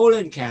 especially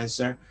colon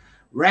cancer,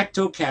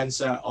 rectal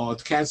cancer, or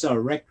cancer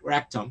of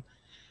rectum.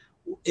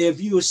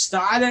 If you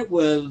started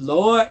with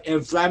lower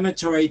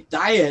inflammatory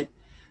diet,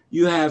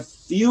 you have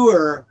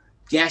fewer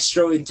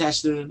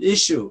gastrointestinal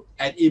issue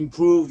and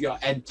improve your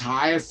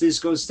entire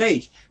physical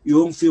state. You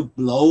don't feel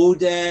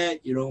bloated,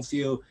 you don't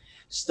feel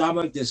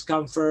stomach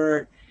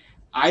discomfort.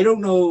 I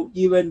don't know,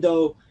 even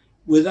though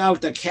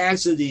without the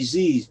cancer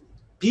disease,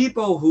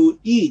 people who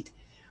eat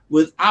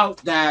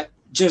without that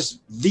just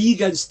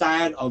vegan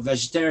diet or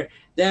vegetarian,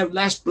 they have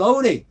less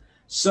bloating.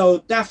 So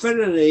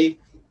definitely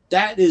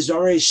that is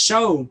already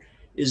shown.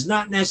 It's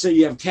not necessarily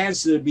you have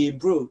cancer to be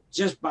improved.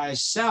 Just by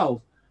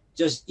itself,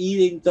 just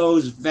eating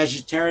those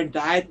vegetarian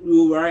diet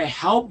will really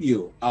help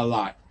you a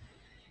lot.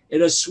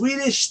 In a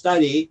Swedish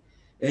study,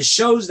 it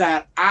shows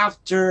that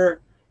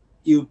after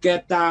you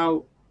get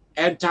down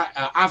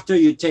after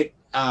you take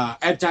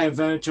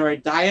anti-inflammatory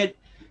diet,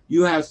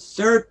 you have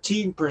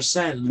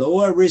 13%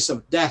 lower risk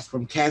of death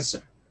from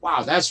cancer.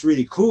 Wow, that's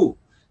really cool.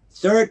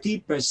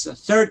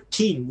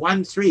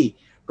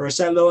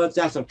 13% lower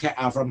death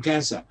from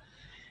cancer.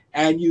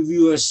 And if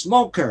you're a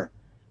smoker,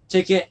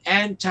 taking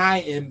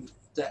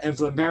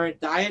anti-inflammatory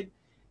diet,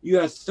 you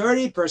have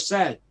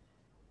 31%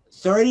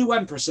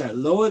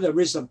 lower the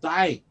risk of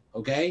dying,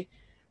 okay?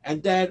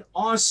 And then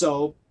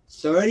also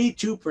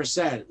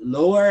 32%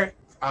 lower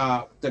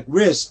the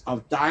risk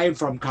of dying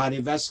from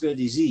cardiovascular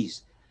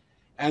disease.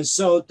 And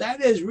so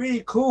that is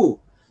really cool.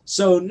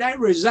 So net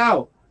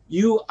result,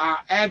 you are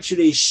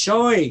actually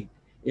showing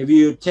if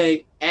you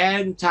take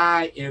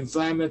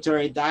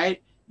anti-inflammatory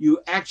diet, you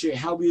actually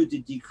help you to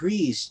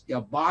decrease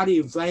your body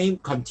inflame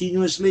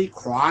continuously,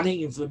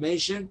 chronic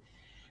inflammation,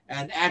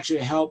 and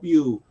actually help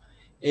you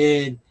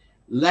in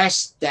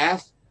less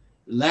death,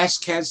 less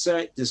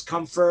cancer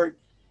discomfort,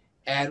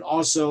 and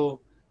also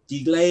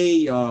delay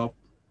your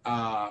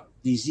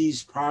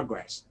disease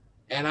progress.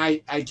 And I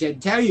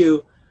can tell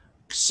you,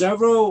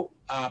 several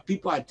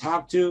people I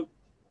talked to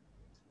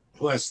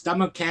who have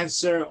stomach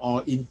cancer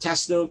or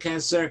intestinal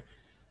cancer,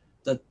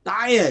 the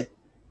diet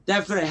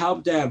definitely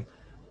helped them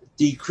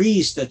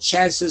decrease the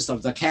chances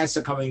of the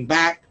cancer coming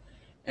back,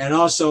 and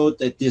also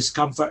the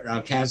discomfort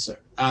of cancer,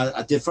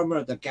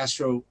 the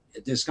gastro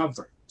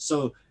discomfort.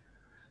 So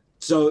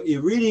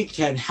it really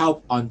can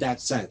help on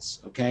that sense,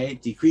 okay?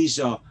 Decrease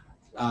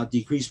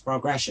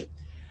progression.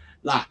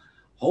 嗱，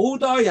好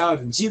多有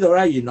人唔知道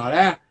咧，原來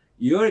咧，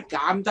如果你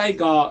減低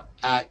個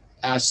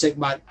食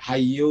物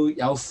係要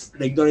有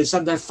令到你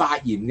身體發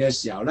炎嘅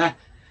時候咧，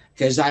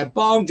其實係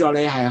幫助你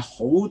係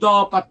好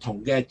多不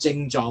同嘅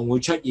症狀會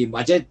出現，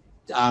或者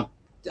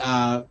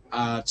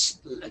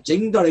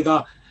整到你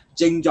個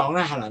症狀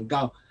咧係能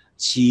夠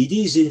遲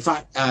啲先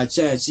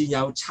即係先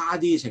有差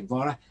啲嘅情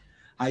況咧，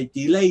係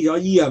delay 咗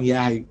呢樣嘢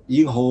係已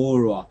經好好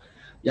嘅喎。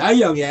有一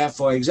樣嘢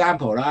 ，for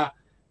example 啦，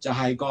就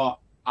係個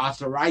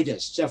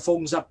arthritis， 即係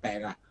風濕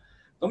病啊。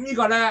咁呢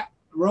個咧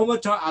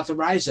rheumatoid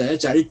arthritis 咧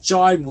就係啲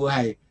joint 會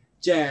係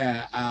即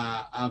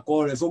係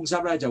過濾風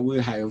濕咧就會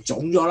係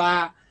腫咗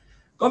啦。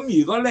咁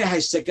如果你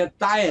係食嘅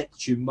diet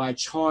全部係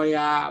菜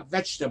啊、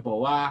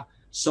vegetable 啊、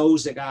素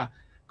食啊，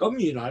咁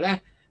原來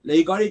咧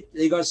你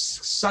個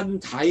身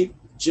體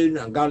最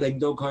能夠令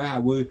到佢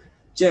係會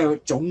即係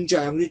腫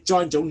脹啲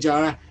joint 腫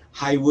脹咧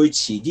係會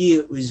遲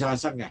啲會發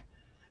生嘅，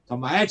同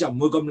埋咧就唔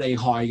會咁厲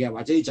害嘅，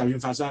或者就算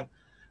發生，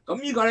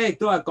咁呢個咧亦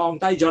都係降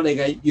低咗你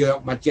嘅藥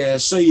物嘅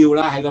需要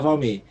啦喺嗰方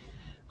面。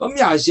咁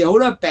尤其是好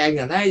多病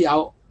人咧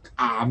有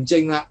癌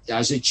症啦，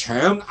尤其是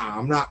腸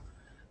癌啦。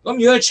咁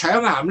如果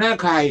腸癌咧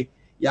佢係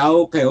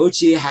有譬如好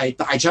似係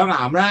大腸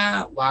癌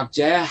啦，或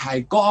者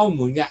係肛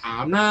門嘅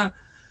癌啦。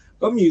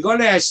咁如果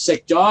你係食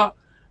咗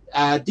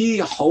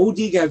啲好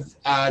啲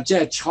嘅即係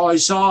菜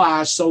蔬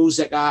啊、素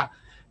食啊，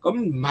咁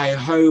唔係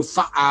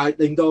去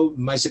令到唔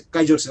係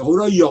繼續食好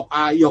多肉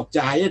啊，肉就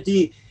係一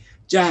啲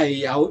即係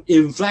有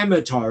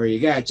inflammatory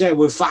嘅，即係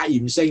會發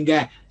炎性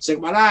嘅食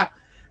物啦。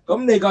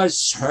咁你個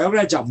腸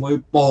咧就唔會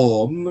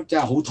咁即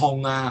係好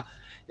痛啊，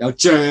有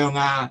脹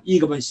啊，呢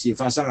咁嘅事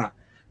發生啦。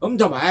咁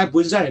同埋咧，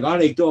本身嚟講，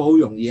你都好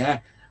容易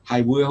咧，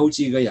係會好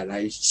似個人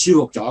係舒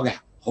服咗嘅，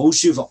好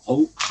舒服，好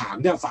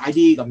行得快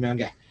啲咁樣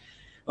嘅。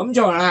咁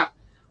仲有啦，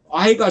我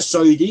喺個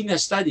瑞典嘅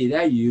study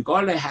咧，如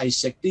果你係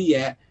食啲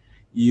嘢，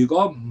如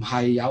果唔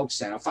係有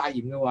成日發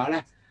炎嘅話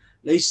咧，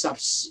你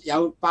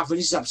有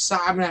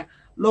13%咧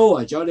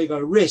lower 咗你個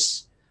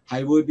risk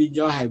係會變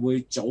咗係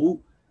會早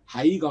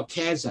喺呢個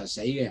cancer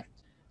死嘅。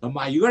同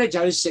埋如果你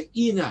就去食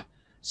煙啊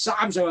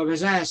，30%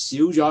 少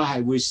咗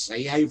係會死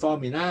喺方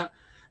面啦。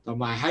同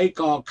埋喺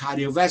個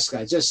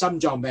cardiovascular 即係心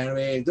臟病裏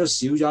面亦都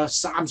少咗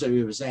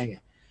30%嘅。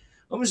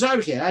咁所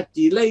以其實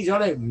delay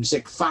咗你唔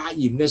食發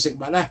炎嘅食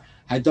物咧，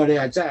係對你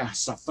係真係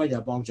十分有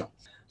幫助。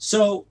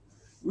So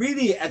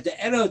really at the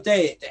end of the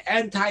day, the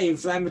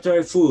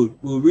anti-inflammatory food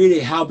will really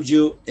help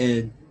you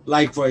in,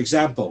 like for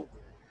example,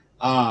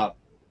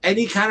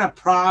 any kind of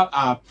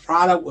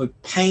product with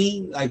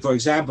pain, like for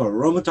example,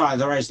 rheumatoid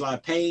arthritis, a lot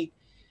of pain,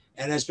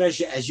 and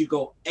especially as you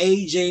go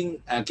aging,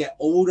 get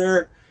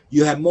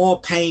older.You have more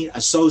pain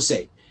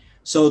associated.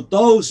 So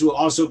those will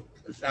also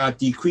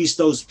decrease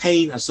those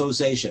pain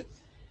association.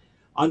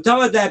 On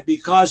top of that,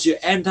 because you're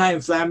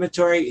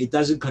anti-inflammatory, it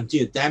doesn't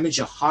continue to damage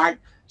your heart.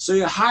 So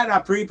your heart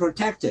are pretty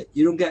protected.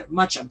 You don't get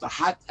much of the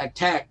heart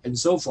attack and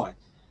so forth.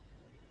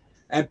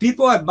 And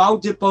people with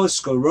multiple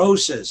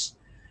sclerosis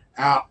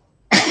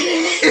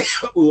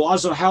will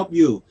also help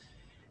you.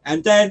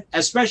 And then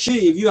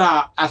especially if you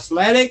are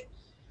athletic,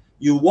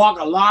 you walk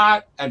a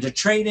lot at the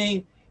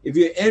training, if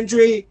you're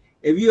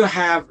injured,If you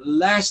have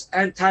less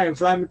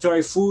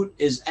anti-inflammatory food,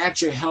 is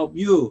actually help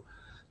you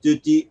to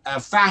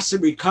faster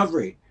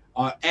recovery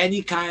or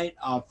any kind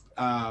of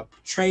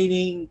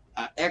training,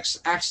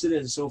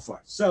 accident, and so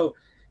forth. So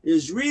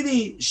it's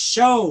really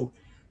shown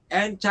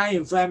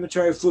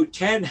anti-inflammatory food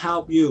can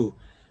help you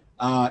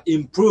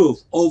improve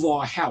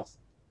overall health.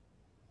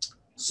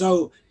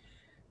 So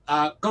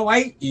各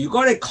位，如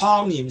果你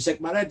抗炎食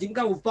物咧，點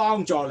解會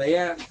幫助你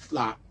咧？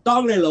嗱，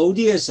當你老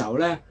啲嘅時候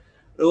咧。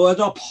你會有好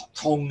多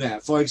痛嘅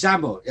 ，for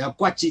example 有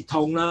骨節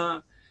痛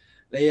啦，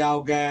你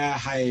有嘅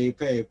係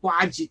譬如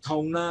關節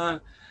痛啦，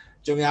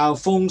仲有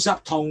風濕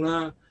痛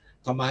啦，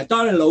同埋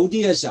當你老啲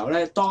嘅時候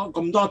咧，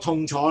咁多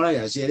痛楚咧，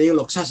尤其是你要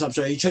60-70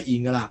歲出現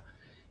㗎啦。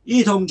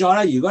呢啲痛楚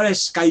咧，如果你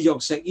繼續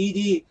食呢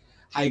啲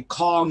係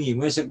抗炎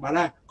嘅食物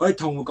咧，嗰啲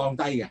痛會降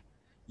低嘅。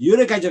如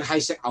果你繼續係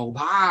食牛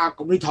扒啊，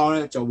咁啲痛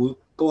咧就會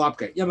高噏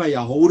嘅，因為有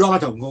好多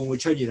痛痛會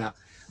出現啦。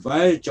或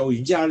者做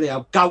完之後你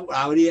有鳩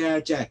啊嗰啲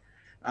咧，即係。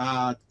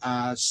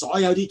所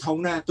有啲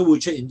痛咧都會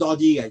出現多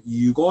啲嘅。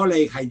如果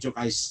你繼續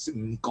係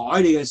唔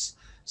改你嘅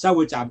生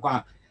活習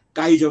慣，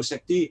繼續食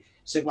啲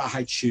食物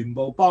係全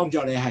部幫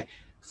助你係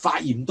發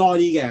炎多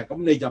啲嘅，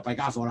咁你就弊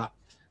家伙啦。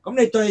咁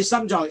你對心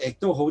臟亦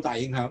都好大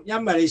影響，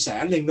因為你成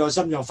日令到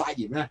心臟發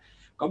炎咧，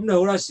咁你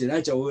好多時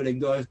咧就會令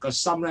到個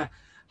心咧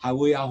係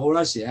會有好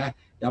多時咧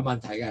有問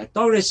題嘅。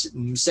當你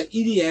唔食呢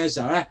啲嘢嘅時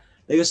候咧，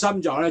你嘅心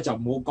臟咧就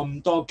冇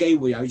咁多機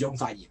會有呢種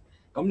發炎。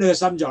咁你嘅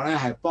心臟咧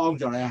係幫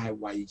助你係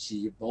維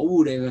持保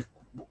護你嘅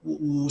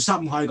護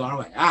心，可以講得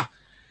為啊。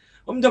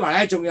咁同埋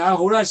咧，仲有好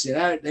多時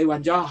咧，你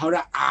患咗好多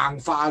硬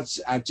化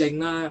症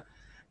啦。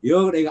如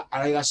果你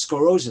嘅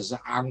sclerosis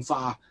硬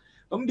化，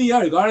咁變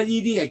咗嚟講咧，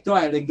呢啲亦都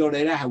係令到你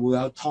咧係會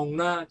有痛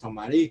啦，同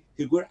埋啲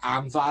血管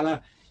硬化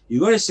啦。如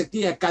果你食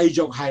啲嘢繼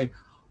續係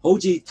好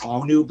似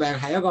糖尿病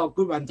係一個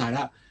good問題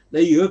啦，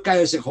你如果繼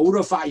續食好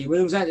多發炎嘅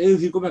東西，你啲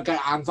血管咪繼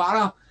續硬化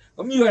咯。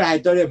咁呢個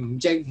係對你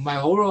唔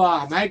係好咯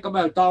喎，係咪？咁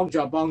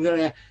啊幫咗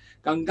你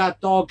更加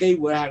多機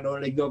會係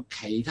令到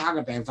其他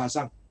嘅病發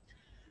生。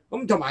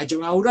咁同埋仲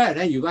有好多人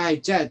咧，如果係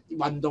即係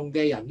運動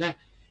嘅人咧，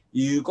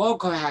如果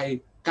佢係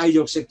繼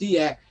續食啲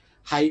嘢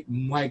係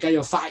唔係繼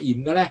續發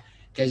炎嘅咧，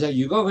其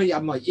實如果佢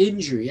任何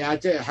injury 啊，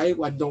即係喺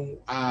運動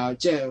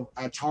即係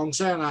創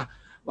傷啊，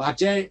或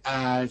者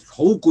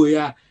好攰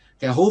啊，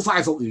其實好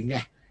快復原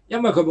嘅，因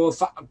為佢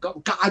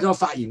冇加咗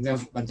發炎嘅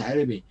問題喺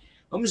裏邊。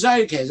咁所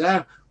以其實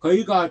咧，佢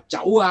呢個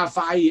走啊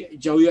快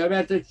做嘢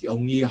咩都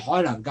容易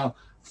可能夠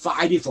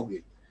快啲復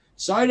原。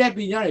所以咧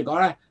變咗嚟講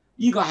咧，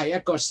呢個係一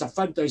個十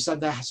分對身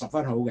體十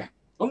分好嘅。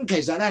咁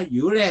其實咧，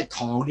如果你係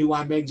糖尿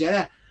患病者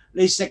咧，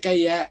你食嘅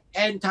嘢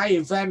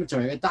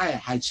anti-inflammatory 嘅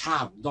diet 係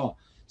差唔多，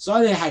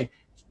所以你係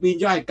變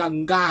咗係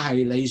更加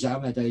係理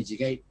想嘅對自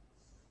己。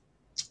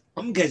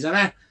咁其實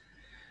咧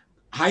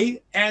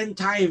喺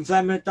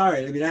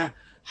anti-inflammatory 裏邊咧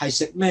係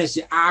食咩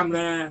先啱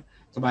咧？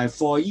同埋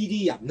for 呢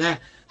啲人咧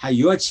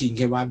係如果前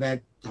期患病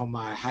同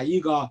埋係呢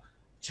個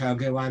長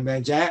期患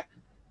病者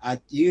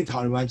已經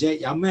糖尿患者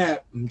有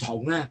咩唔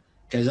同咧？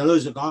其實老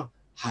實講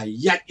係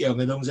一樣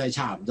嘅東西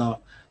差唔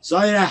多，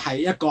所以咧係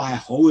一個係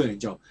好嘅人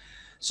做。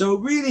So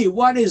really,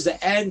 what is the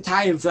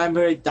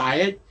anti-inflammatory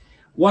diet?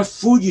 What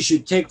food you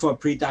should take for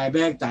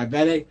pre-diabetic,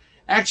 diabetic?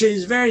 Actually,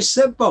 it's very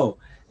simple.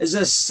 It's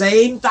the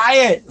same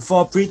diet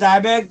for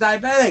pre-diabetic,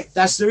 diabetic.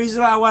 That's the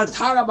reason why I want to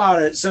talk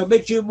about it. So it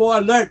makes you more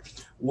alert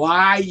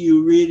why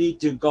you really need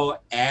to go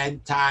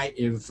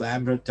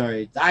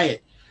anti-inflammatory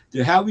diet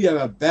to help you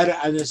have a better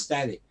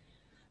understanding.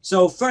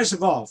 So first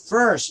of all,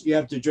 you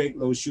have to drink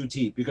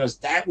Lowsutea because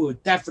that will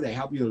definitely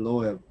help you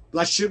lower your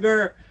blood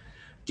sugar,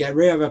 get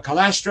rid of your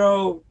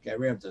cholesterol, get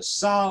rid of the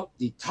salt,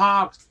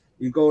 detox.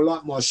 You go a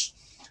lot more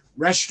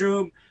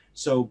restroom,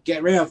 so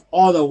get rid of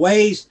all the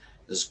waste.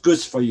 It's good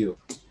for you.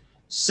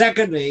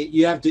 Secondly,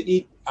 you have to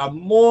eat a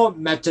more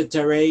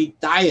Mediterranean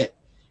diet.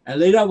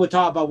 And later we'll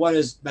talk about what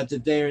is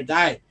Mediterranean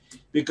diet.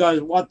 Because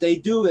what they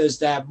do is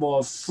they have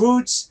more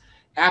fruits,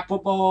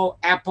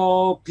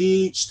 apple,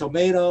 peach,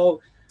 tomato,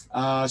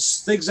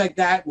 things like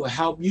that will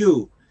help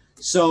you.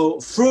 So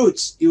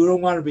fruits, you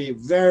don't want to be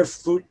very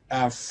sweet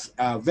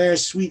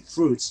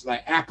fruits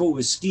like apple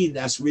with skin.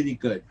 That's really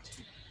good.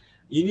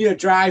 You need to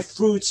dry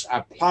fruits,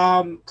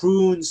 plum,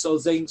 prunes,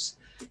 those things.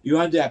 You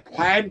want to have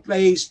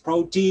plant-based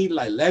protein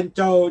like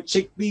lentil,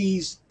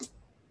 chickpeas.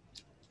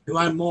 You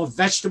want more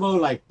vegetable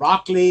like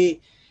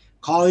broccoli,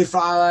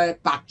 cauliflower,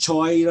 bok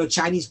choy.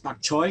 Chinese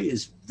bok choy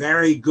is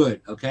very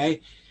good,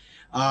 okay?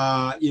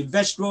 In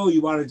vegetable,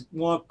 you want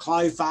more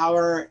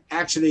cauliflower.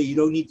 Actually, you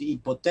don't need to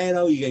eat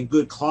potato. You get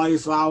good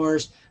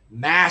cauliflowers,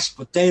 mashed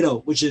potato,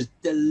 which is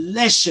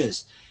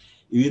delicious.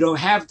 If you don't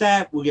have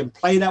that, we can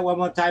play that one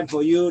more time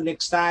for you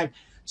next time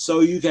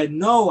so you can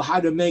know how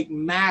to make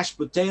mashed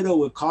potato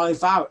with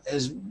cauliflower.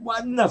 It's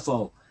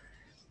wonderful.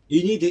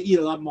 You need to eat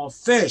a lot more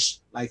fish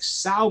like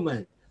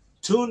salmon,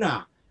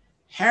 tuna,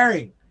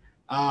 herring,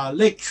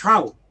 lake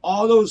trout.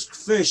 All those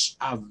fish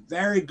are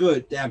very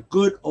good. They are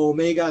good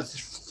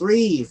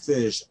omega-3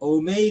 fish,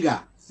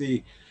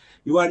 omega-3.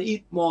 You want to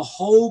eat more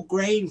whole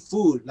grain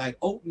food like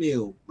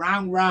oatmeal,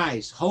 brown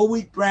rice, whole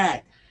wheat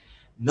bread,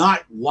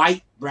 not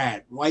white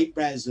bread. White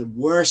bread is the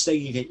worst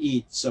thing you can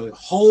eat. So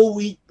whole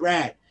wheat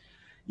bread.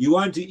 You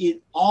want to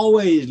eat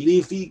always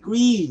leafy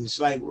greens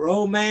like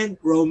romaine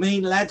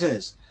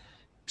lettuce,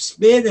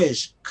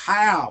 spinach,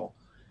 kale,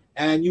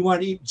 and you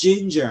want to eat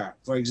ginger,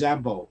 for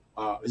example.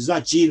 It's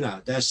not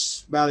Gina. That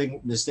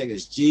spelling mistake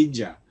is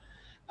ginger.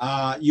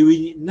 You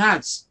eat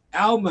nuts,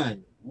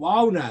 almond,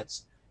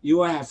 walnuts. You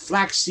want to have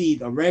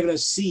flaxseed or regular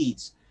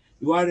seeds.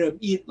 You want to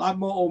eat a lot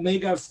more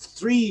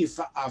omega-3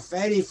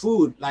 fatty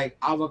food like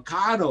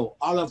avocado,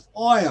 olive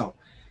oil,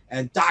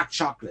 and dark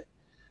chocolate.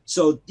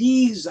 So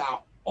these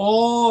are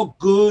all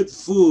good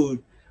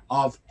food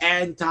of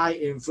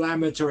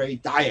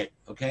anti-inflammatory diet.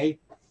 Okay.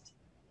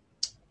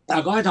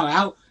 嗱，各位朋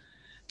友。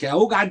其實好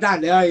簡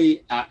單，你可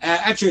以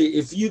actually,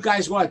 if you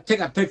guys want to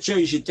take a picture,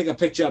 you should take a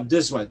picture of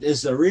this one.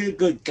 It's a really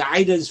good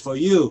guidance for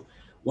you.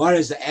 What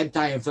is the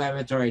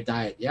anti-inflammatory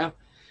diet? Yeah.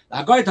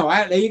 嗱，各位同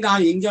學，你應該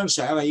可以影張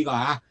相啊，呢個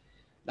嚇。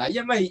嗱，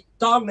因為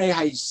當你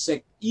係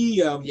食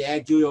依樣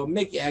嘢叫做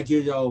乜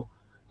嘢叫做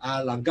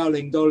能夠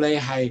令到你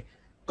係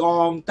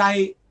降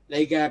低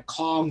你嘅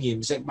抗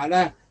炎食物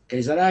咧，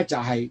其實咧就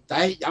係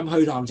第一飲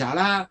去糖茶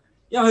啦，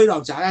因為去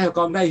糖茶咧佢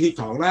降低血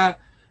糖啦，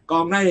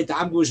降低你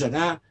膽固醇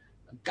啦，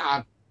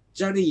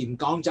將啲鹽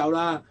趕走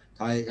啦，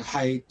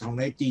係同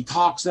你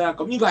detox 啦，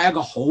咁呢個係一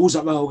個好十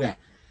分好嘅。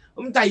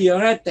咁第二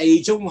樣咧，地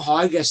中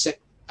海嘅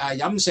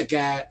飲食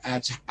嘅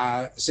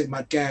食物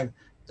嘅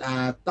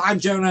單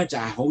張咧就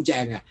係好正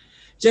嘅，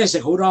即係食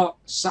好多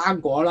生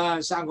果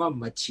啦，生果唔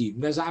係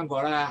甜嘅生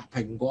果啦，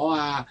蘋果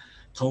啊、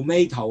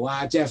tomato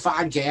啊，即係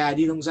番茄啊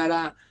啲東西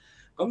啦。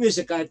咁要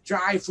食嘅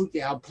dry fruit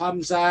有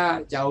plums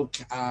啦，有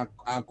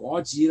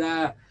果子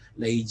啦、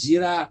梨子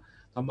啦，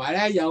同埋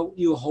咧要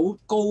好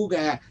高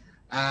嘅。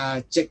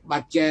植物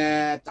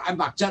嘅蛋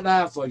白質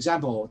啦 ，for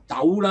example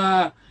豆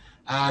啦，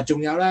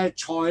仲有咧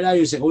菜啦，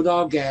要食好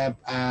多嘅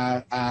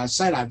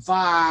西蘭花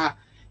啊、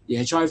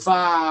椰菜花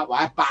啊，或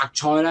者白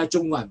菜啦，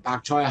中國人白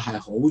菜係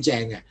好正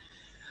嘅。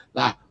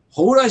嗱，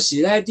好多時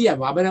咧啲人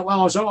話俾你，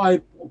哇，我想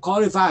去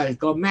cauliflower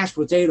個 mashed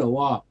potato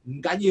喎，唔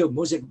緊要，唔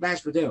好食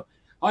mashed potato，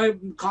 可以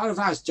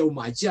cauliflower 做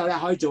埋之後咧，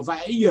可以做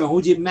翻一樣好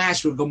似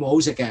mashed 咁好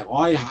食嘅，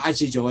我可以下一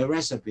次做個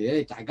recipe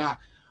俾大家。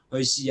去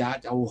試下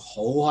就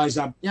好開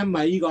心，因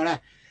為呢個咧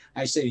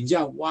係食完之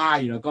後，哇！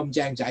原來咁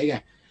正仔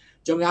嘅，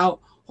仲有好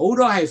多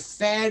係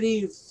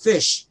fatty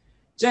fish，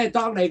 即係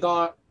當你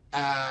個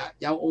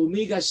有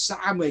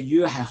omega-3嘅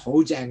魚係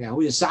好正嘅，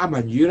好似三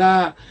文魚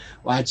啦，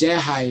或者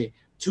係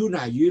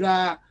tuna 魚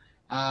啦，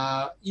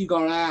呢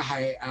個咧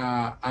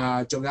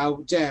係仲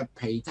有即係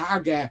其他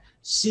嘅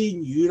鮮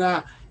魚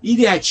啦，呢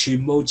啲係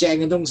全部正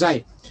嘅東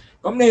西。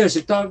咁你要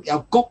食得有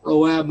谷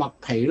露嘅麥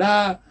皮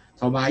啦，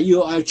同埋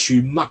要全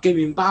麥嘅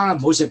麵包啦，唔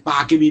好食白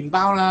嘅麵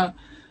包啦。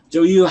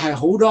仲要係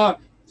好多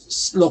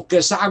綠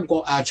嘅生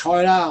果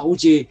菜啦，好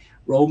似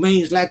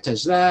romaine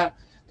lettuce 啦，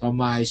同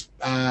埋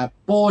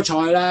菠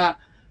菜啦，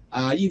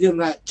呢啲咁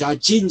嘅，仲有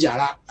ginger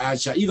啦，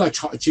呢個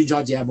串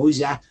錯字啊，唔好意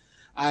思啊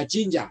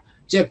，ginger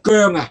即係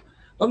薑啊。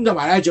咁同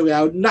埋咧，仲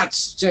有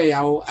nuts， 即係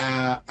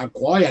有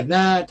果仁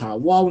啦，同埋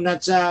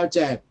walnuts 啦，即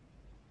係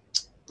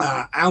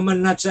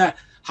almond nuts 啦，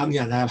杏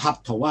仁合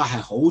桃啊，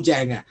係好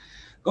正嘅。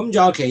咁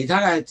仲有其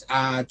他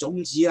嘅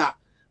種子啦，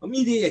咁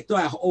呢啲亦都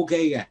係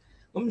OK 嘅。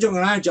咁仲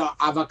有咧，仲有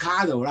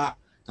avocado 啦，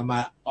同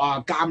埋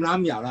橄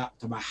欖油啦，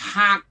同埋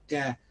黑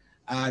嘅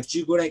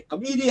朱古力。咁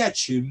呢啲係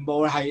全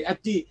部係一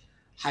啲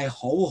係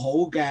好好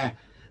嘅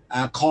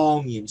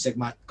抗炎食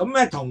物。咁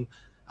咧同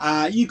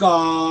呢個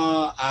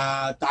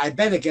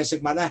diabetic 嘅食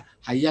物咧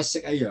係一式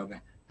一樣嘅，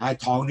係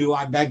糖尿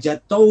患病者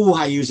都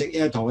係要食呢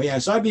個糖嘅嘢，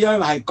所以變咗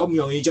係咁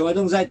容易做嘅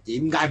東西，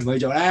點解唔去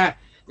做咧？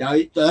有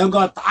兩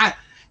個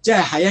即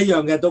係一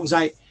樣嘅東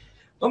西。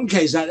咁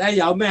其實咧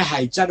有咩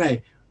係真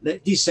係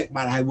啲食物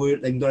係會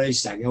令到你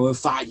成日會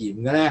發炎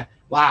嘅咧？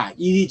哇！呢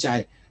啲就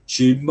係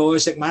全部嘅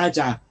食物咧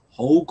就係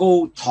好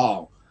高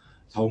糖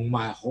同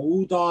埋好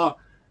多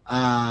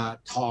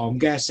糖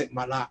嘅食物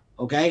啦。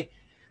OK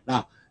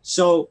嗱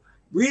 ，so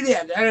really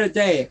at the end of the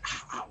day,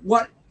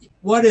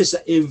 what is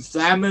an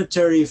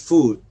inflammatory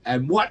food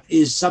and what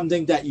is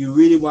something that you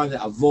really want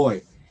to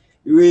avoid?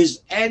 It is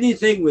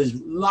anything with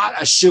a lot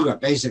of sugar,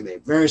 basically,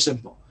 very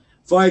simple.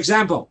 For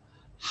example,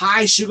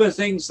 high sugar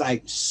things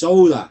like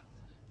soda,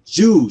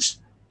 juice,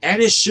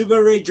 any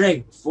sugary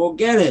drink,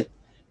 forget it.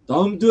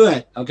 Don't do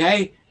it,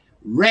 okay?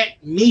 Red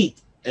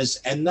meat is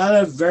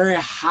another very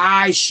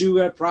high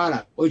sugar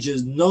product, which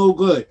is no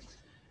good.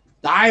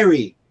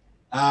 Dairy,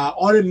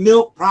 all the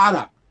milk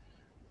product,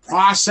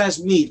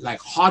 processed meat like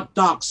hot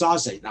dog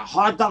sausage. Now,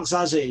 hot dog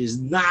sausage is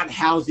not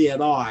healthy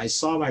at all. I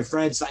saw my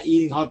friends start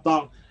eating hot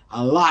dog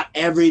a lot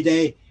every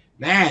day.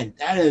 Man,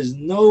 that is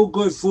no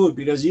good food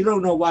because you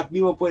don't know what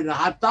people put in a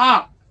hot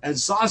dog and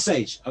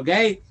sausage,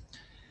 okay?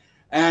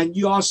 And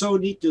you also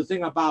need to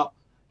think about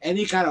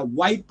any kind of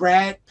white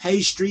bread,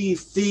 pastry,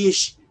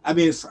 fish,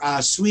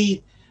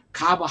 sweet,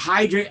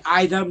 carbohydrate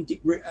item,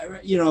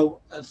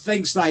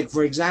 things like,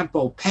 for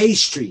example,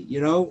 pastry,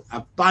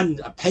 a bun,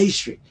 a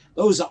pastry.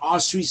 Those are all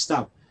sweet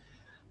stuff.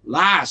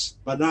 Last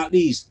but not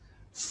least,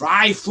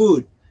 fried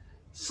food,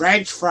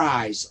 French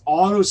fries,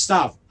 all those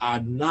stuff are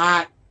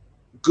not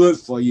good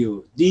for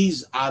you.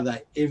 These are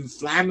the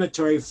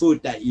inflammatory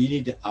food that you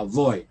need to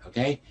avoid,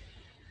 okay?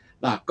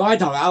 嗱，各位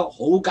朋友，好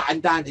簡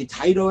單，你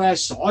睇到咧，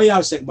所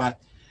有食物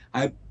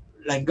係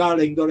能夠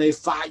令到你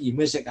發炎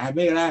嘅食係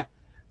咩咧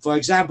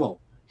 ？For example，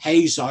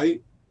 汽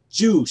水、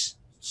juice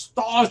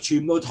多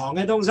全部糖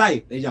嘅東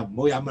西你就唔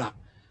好飲啦。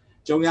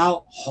仲有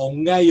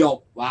紅嘅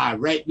肉，哇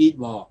red meat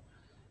喎，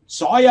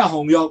所有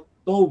紅肉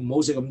都唔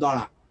好食咁多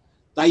啦。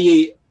第二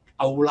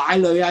牛奶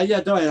類啊，因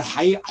為都係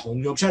喺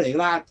紅肉出嚟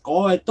啦，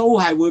嗰個都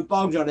係會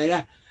幫助你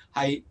咧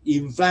係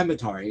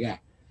inflammatory 嘅。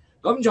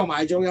咁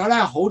仲有咧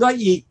好多熱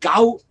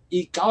狗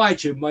係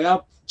全部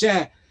有即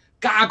係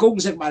加工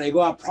食物嚟嘅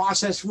喎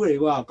 ，processed food 嚟嘅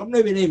喎。咁裏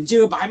邊你唔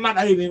知佢擺乜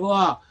喺裏邊嘅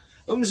喎。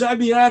咁所以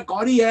變咧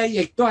嗰啲嘢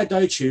亦都係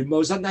對全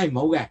部身體唔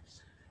好嘅。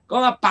嗰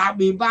個白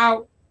麵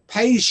包、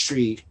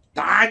pastry、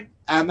蛋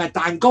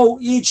糕，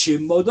呢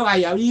全部都係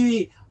有呢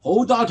啲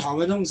好多糖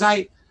嘅東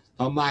西，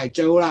同埋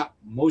最好啦，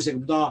唔好食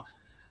咁多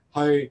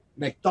去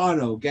麥當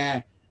勞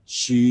嘅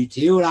薯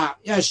條啦，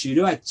因為薯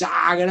條係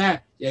炸嘅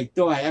咧，亦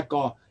都係一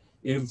個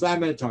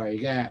inflammatory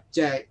嘅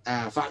即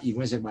係發炎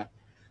嘅食物。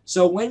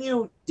So when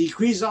you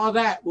decrease all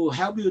that, will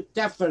help you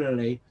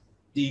definitely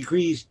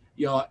decrease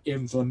your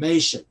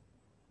inflammation.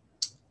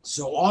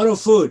 So all the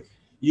food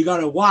you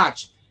gotta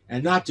watch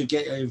and not to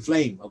get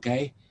inflamed,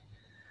 okay?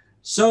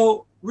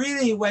 So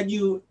really, when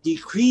you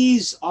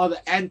decrease all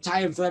the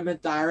anti-inflammatory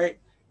diet,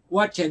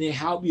 what can it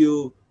help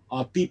you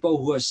or people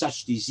who have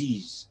such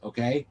disease,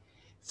 okay?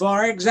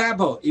 For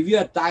example, if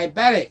you're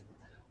diabetic,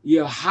 you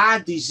have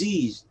heart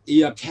disease,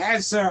 you have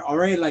cancer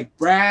already like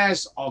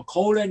breast or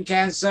colon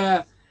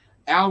cancer,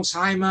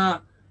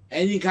 Alzheimer,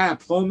 any kind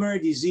of pulmonary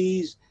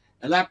disease,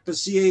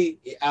 epilepsy,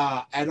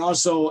 and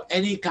also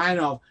any kind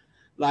of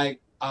like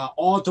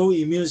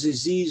autoimmune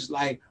disease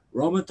like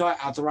rheumatoid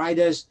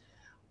arthritis,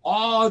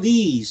 all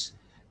these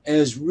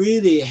is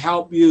really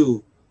help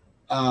you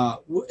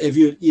if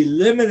you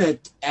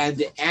eliminate and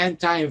the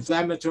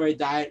anti-inflammatory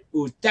diet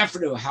will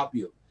definitely help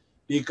you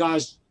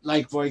because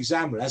like for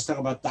example, let's talk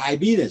about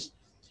diabetes.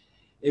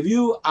 If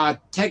you are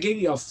taking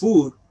your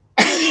food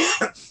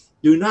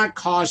do not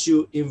cause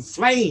you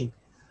inflame,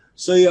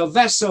 so your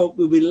vessel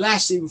will be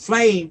less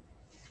inflamed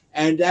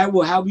and that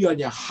will help you on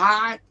your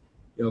heart,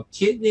 your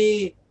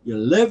kidney, your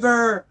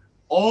liver,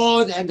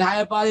 all the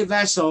entire body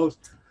vessels.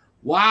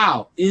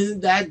 Wow,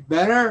 isn't that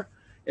better?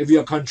 If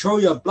you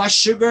control your blood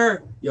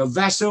sugar, your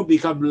vessel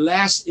become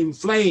less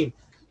inflamed,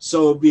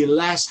 so it'll be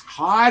less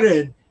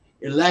hardened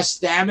less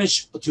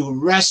damage to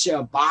rest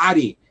your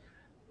body.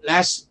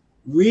 That's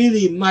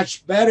really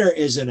much better,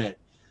 isn't it?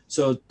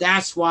 So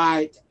that's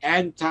why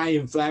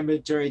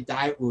anti-inflammatory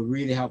diet will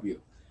really help you.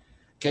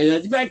 其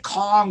實點解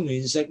抗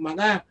原食物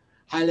咧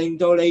係令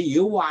到你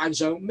如果患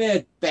上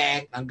咩病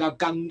能夠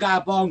更加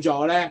幫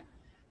助咧？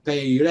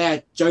譬如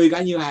咧最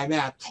緊要係咩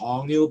啊？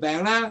糖尿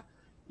病啦，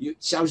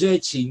就算係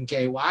前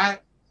期或者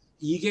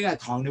已經係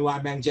糖尿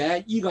患病者，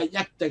呢個一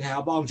定係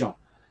有幫助。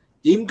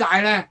點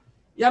解咧？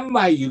因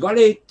為如果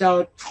你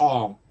就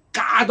糖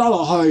加多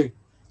落去，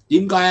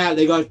點解啊？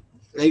你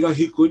個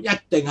血管一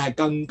定係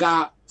更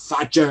加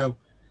發脹，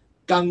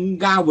更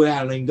加會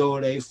係令到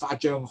你發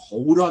脹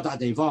好多笪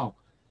地方。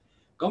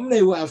咁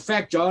你會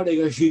affect 咗你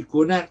嘅血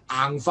管咧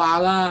硬化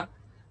啦、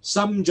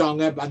心臟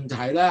嘅問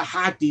題啦、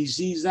heart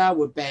disease 啦、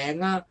會病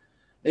啦，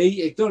你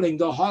亦都令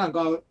到可能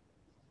個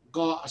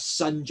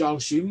腎臟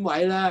損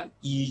毀啦、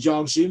胰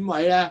臟損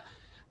毀啦、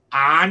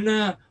眼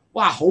啦，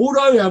哇好多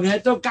樣嘢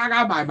都加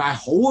埋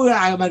好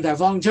大嘅問題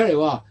放出嚟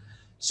喎。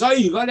所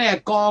以如果你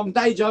係降低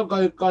咗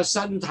佢個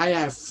身體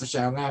係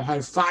常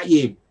係發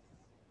炎，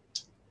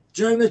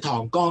將啲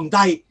糖降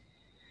低，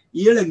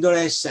已經令到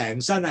你成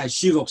身係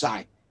舒服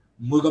晒。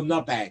唔會咁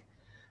多病，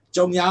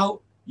仲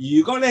有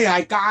如果你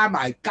係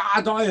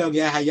加多一樣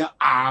嘢係有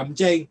癌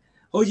症，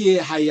好似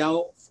係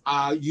有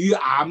乳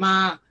癌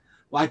啊，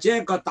或者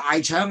一個大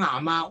腸癌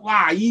啊，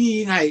哇！呢啲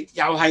已經係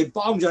又係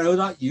幫助你好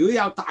多。如果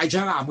有大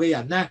腸癌嘅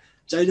人咧，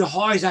就要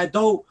開晒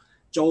刀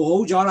做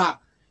好咗啦。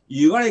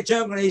如果你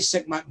將嗰啲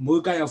食物唔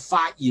會繼續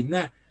發炎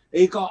咧，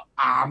你個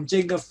癌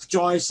症嘅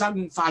再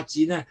生發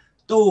展咧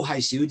都係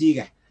少啲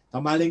嘅，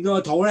同埋令到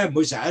個肚咧唔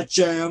會成日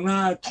脹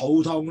啦、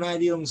肚痛啦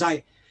啲東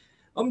西。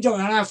咁仲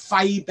有咧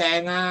肺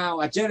病啊，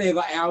或者你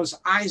個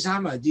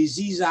Alzheimer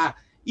disease 啊，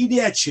呢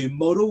啲全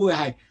部都會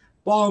係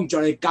幫助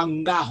你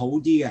更加好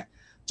啲嘅。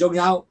仲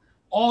有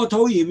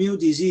autoimmune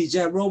disease， 即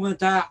係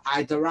rheumatoid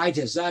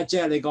arthritis 啦，即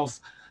係你個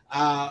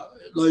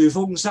類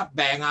風濕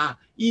病啊，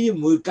呢啲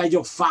唔會繼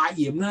續發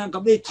炎啦。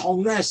咁啲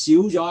痛咧少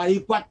咗，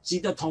啲骨折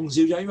都痛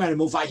少咗，因為你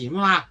冇發炎啊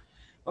嘛。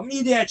咁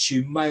呢啲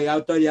全部係有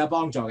對你有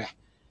幫助嘅。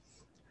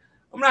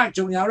咁咧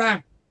仲有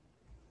咧，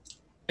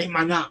你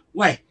問啦，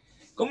喂？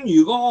咁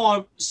如果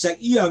我食呢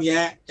樣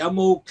嘢，有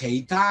冇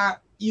其他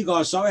呢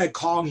個所謂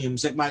抗炎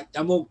食物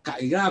有冇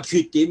其他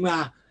缺點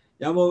㗎？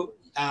有冇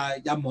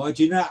任何嘅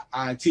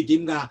缺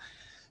點㗎？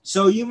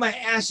 So you might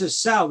ask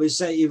yourself, you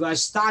say, if I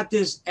start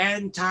this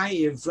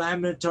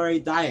anti-inflammatory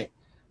diet,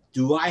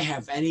 do I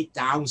have any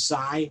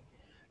downside?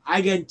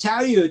 I can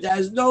tell you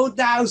there's no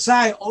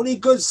downside, only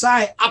good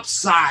side,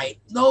 upside.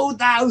 No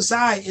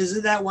downside.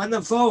 Isn't that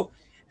wonderful?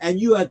 And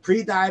you are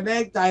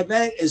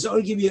diabetic is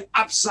only give you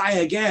upside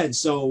again.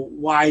 So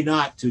why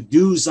not to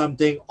do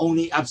something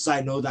only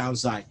upside, no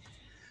downside?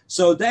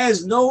 So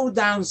there's no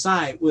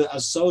downside with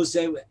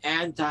associated with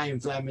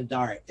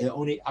anti-inflammatory,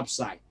 only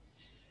upside.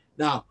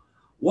 Now,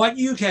 what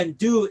you can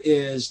do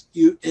is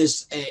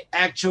an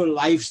actual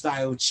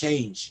lifestyle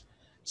change.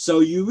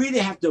 So you really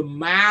have to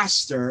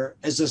master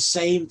as the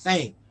same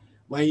thing.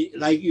 When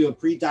like you're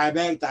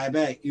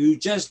pre-diabetic, you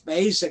just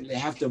basically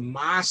have to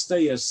master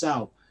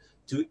yourself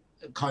to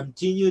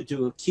continue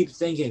to keep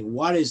thinking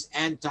what is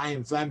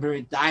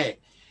anti-inflammatory diet.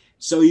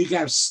 So you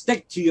can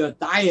stick to your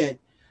diet.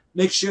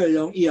 Make sure you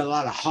don't eat a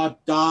lot of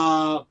hot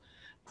dog,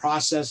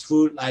 processed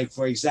food, like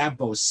for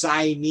example,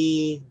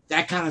 sardine.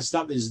 That kind of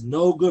stuff is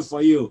no good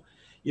for you.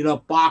 You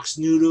know, boxed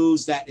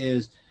noodles, that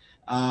is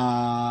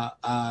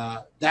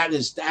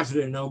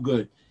definitely no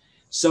good.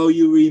 So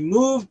you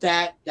remove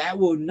that. That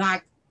will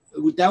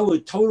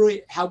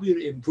totally help you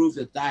to improve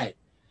the diet.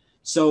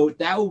 So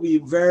that will be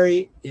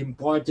very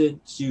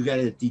important. So you got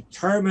to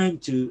determine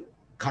to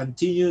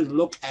continue to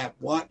look at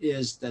what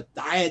is the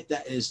diet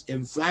that is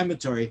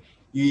inflammatory.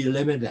 You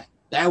eliminate that.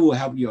 That will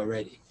help you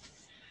already.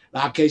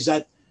 嗱，其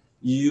實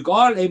如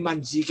果你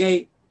問自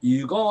己，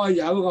如果我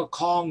有一個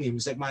抗炎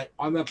食物，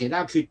我有冇其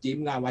他缺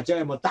點㗎，或者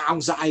有冇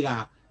downside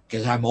㗎？其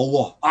實係冇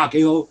喎，啊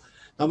幾好。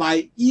同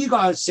埋依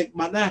個食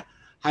物咧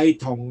係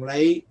同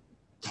你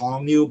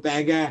糖尿病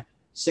嘅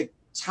食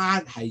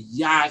餐係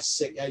一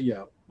式一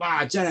樣。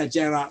哇！真係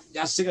正啦，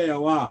一式一樣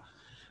喎。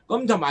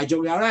咁同埋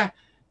仲有咧，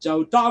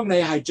就當你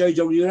係最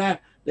重要咧，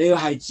你要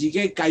係自己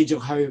繼續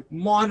去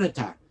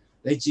monitor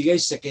你自己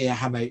食嘅嘢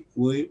係咪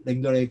會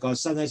令到你個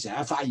身體成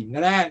日發炎嘅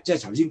咧？即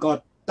係頭先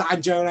個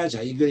單張咧，就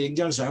係叫你影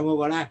張相嗰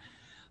個咧，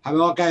係咪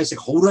我繼續食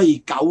好多熱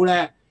狗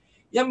咧？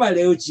因為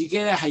你要自己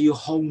咧係要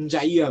控制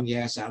呢樣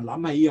嘢，成日諗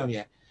起呢樣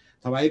嘢，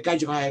同埋要繼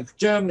續係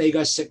將你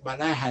嘅食物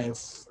咧係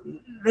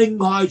拎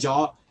開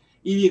咗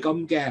呢啲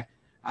咁嘅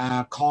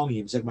抗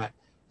炎食物。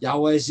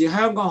尤其是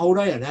香港好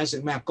多人咧食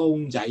咩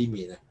公仔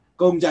麵啊，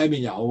公仔麵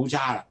又好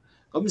差啦。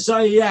咁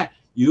所以咧，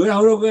如果有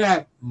好多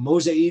嘅唔好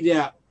食呢啲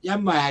啊，因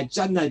為係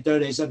真係對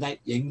你身體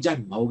認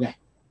真唔好嘅。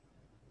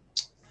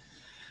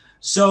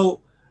So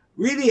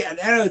really at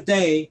the end of the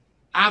day,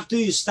 after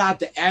you start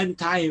the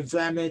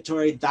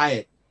anti-inflammatory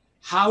diet,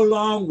 how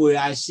long will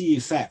I see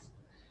effect?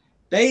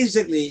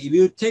 Basically, if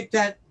you take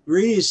that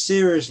really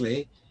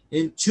seriously,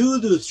 in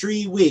 2 to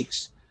 3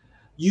 weeks,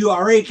 you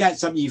already get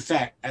some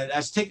effect. And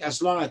that's take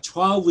as long as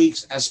 12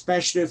 weeks,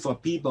 especially for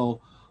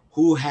people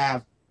who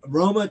have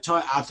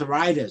rheumatoid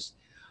arthritis.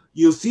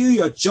 You feel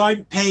your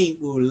joint pain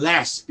will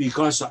less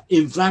because of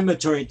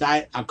inflammatory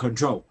diet are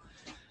controlled.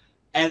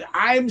 And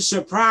I'm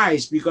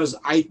surprised because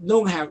I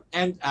don't have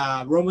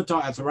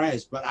rheumatoid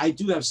arthritis, but I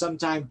do have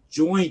sometimes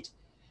joint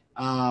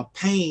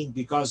pain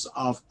because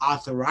of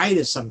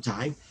arthritis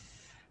sometimes.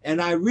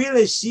 And I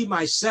really see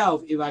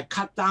myself, if I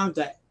cut down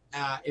the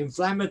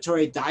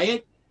inflammatory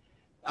diet,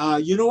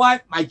 you know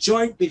what? My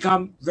joint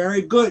become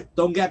very good.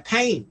 Don't get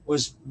pain.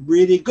 Was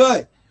really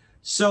good.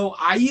 So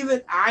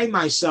I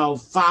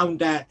myself found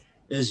that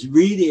is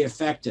really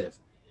effective.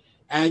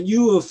 And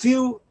you will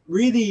feel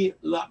really,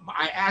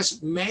 I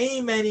asked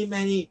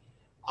many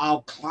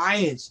our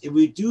clients, if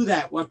we do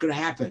that, what could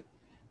happen?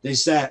 They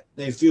said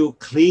they feel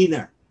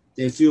cleaner.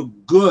 They feel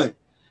good.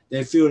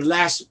 They feel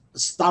less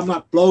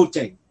stomach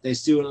bloating. They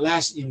feel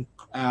less in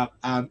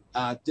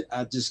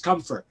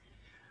discomfort.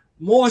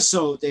 More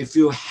so, they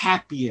feel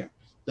happier.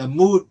 The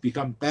mood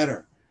become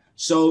better.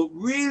 So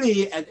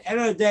really, at the end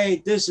of the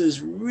day, this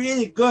is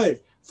really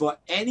good for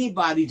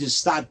anybody to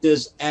start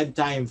this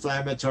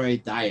anti-inflammatory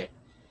diet.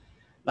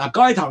 嗱，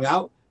各位朋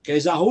友，其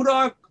實好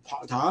多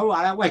朋友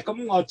話咧，喂，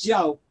咁我之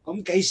後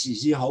咁幾時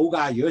先好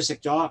㗎？如果食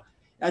咗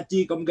一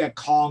啲咁嘅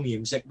抗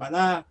炎食物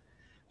啦，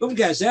咁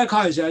其實食咗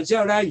抗炎食物之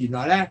後咧，原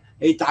來咧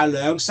你大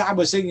2-3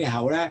個星期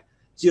後咧，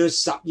至到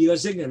12個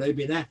星期裏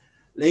邊咧，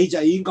你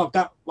就已經覺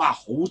得哇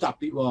好特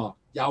別喎！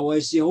尤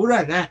其是好多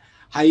人咧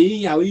係已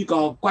經有呢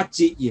個骨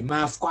節炎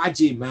啊、關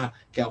節炎啊，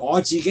其實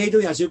我自己都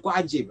有少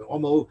關節炎，我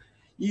冇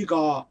呢個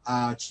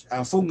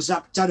風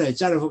濕，真係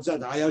風濕，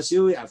但係有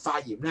少人發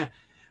炎咧。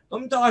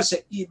咁當我食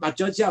熱物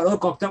咗之後，都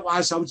覺得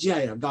哇手指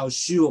係能夠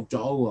舒服咗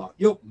喎，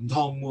喐唔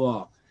痛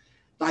喎。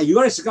但係如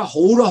果你食咗好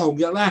多紅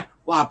藥咧，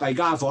哇弊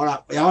家伙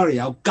啦，有可能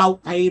有gout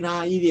pain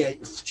啦，呢啲嘢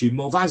全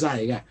部翻晒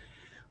嚟嘅。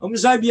咁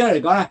所以變咗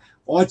嚟講咧，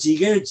我自己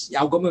有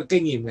咁嘅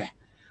經驗嘅。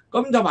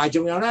咁同埋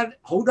仲有咧，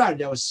好多人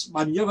就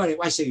問咗佢哋，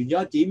喂食完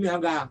咗點樣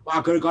㗎？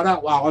哇佢哋覺得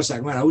哇我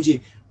成個人好似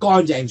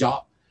乾淨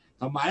咗，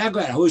同埋咧個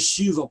人好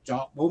舒服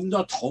咗，冇咁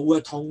多肚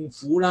嘅痛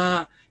苦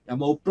啦，又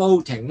冇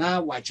bloating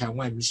啦，腸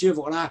胃唔舒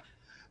服啦。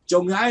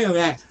仲有一樣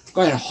嘢，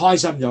個人開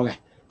心咗嘅，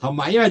同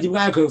埋因為點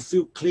解佢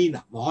feel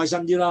cleaner， 咪開心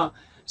啲咯。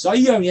所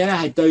以呢樣嘢咧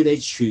係對你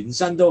全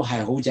身都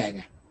係好正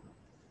嘅。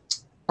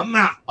咁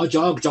啊，我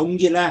做一個總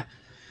結咧，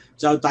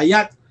就第一，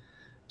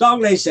當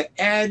你食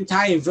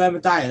anti-inflammatory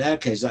diet 咧，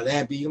其實你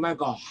係變咁一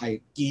個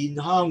係健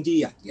康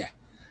啲人嘅，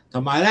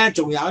同埋咧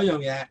仲有一樣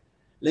嘢，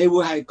你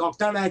會係覺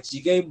得咧自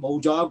己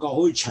冇咗一個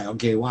好似長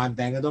期患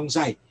病嘅東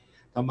西，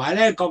同埋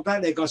咧覺得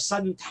你個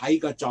身體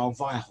嘅狀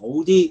況係好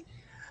啲。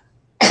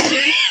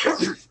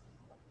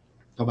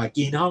同埋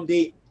健康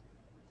啲，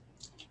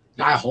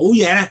但係好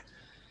嘢咧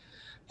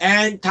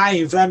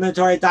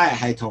 ，anti-inflammatory diet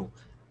係同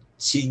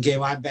前期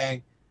患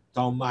病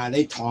同埋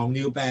你糖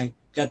尿病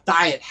嘅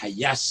diet 係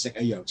一式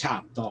一樣差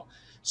唔多，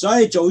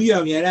所以做呢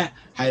樣嘢咧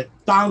係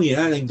當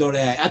然咧令到你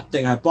係一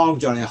定係幫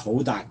助你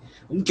好大。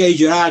咁記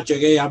住啦，最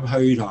緊要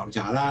飲血糖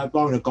茶啦，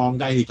幫你降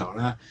低血糖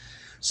啦。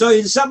So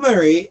in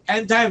summary,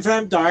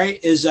 anti-inflammatory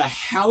is a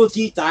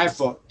healthy diet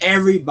for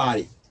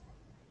everybody.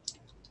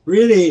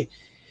 Really,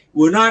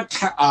 will not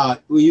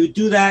when you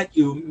do that,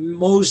 you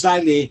most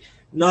likely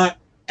not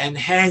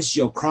enhance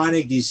your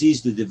chronic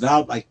disease to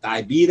develop like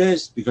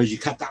diabetes because you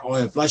cut down all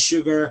your blood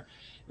sugar.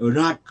 It will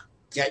not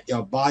get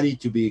your body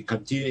to be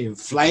continually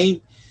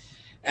inflamed.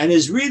 And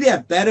it's really a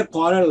better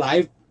quality of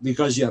life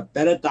because you have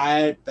better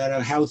diet,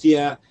 better,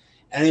 healthier.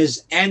 And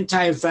it's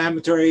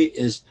anti-inflammatory,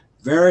 is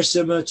very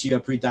similar to your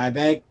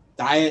pre-diabetic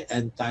diet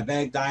and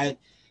diabetic diet.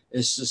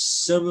 It's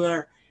just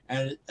similar.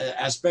 And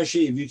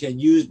especially if you can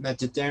use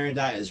Mediterranean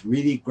diet, is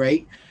really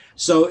great.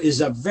 So it's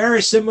a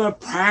very similar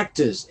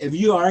practice. If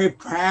you are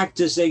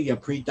practicing your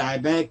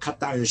pre-diabetic,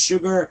 cut down your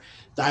sugar,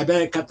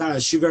 diabetic, cut down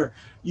your sugar,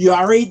 you're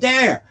already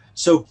there.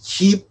 So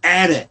keep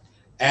at it.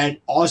 And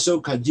also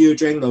continue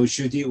drinking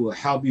Lowsutea will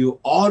help you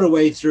all the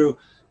way through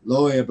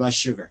lower your blood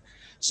sugar.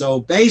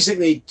 So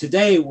basically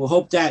today we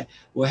hope that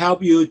will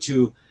help you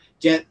to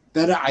get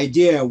better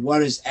idea of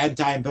what is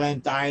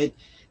anti-inflammatory diet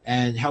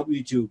and help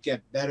you to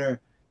get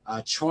better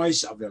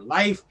choice of your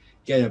life,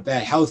 get a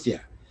better,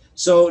 healthier.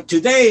 So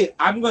today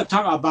I'm going to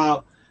talk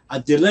about a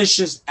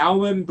delicious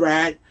almond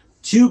bread,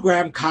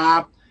 2-gram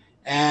carb,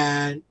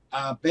 and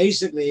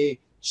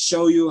basically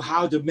show you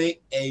how to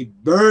make a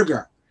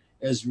burger.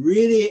 It's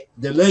really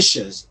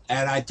delicious,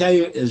 and I tell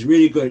you, it's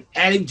really good.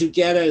 Adding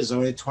together is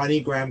only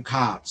 20-gram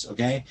carbs,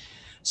 okay?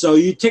 So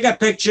you take a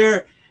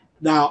picture.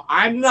 Now,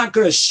 I'm not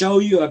going to show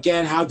you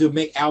again how to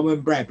make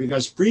almond bread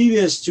because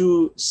previous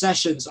 2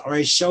 sessions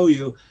already show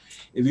you.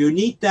 If you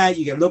need that,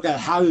 you can look at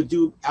how to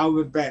do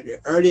almond bread in the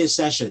earlier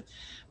session.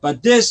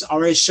 But this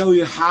already show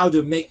you how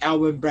to make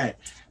almond bread.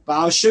 But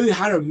I'll show you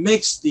how to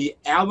mix the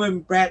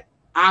almond bread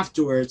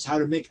afterwards, how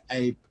to make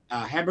a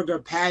hamburger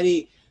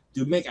patty.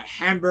 To make a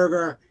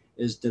hamburger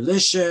is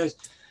delicious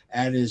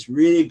and is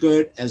really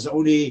good. It's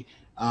only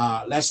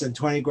less than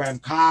 20-gram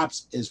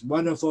carbs. It's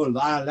wonderful, a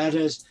lot of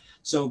lettuce.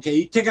 So can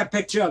you take a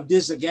picture of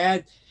this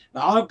again?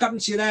 嗱，我今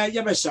次咧，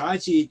因為上一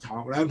次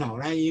兩堂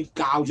咧已經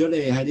教咗你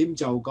哋係點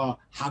做個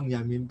杏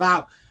仁麵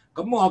包，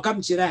咁我今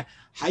次咧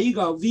喺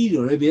個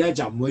video 裏邊咧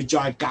就唔會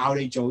再教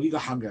你做呢個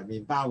杏仁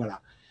麵包噶啦。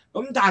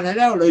咁但係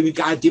咧，我裏邊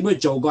教點去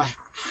做個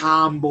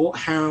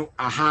hamburger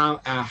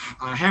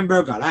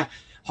咧，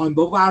漢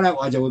堡包咧，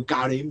我就會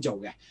教你點做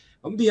嘅。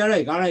咁變咗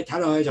嚟講咧，睇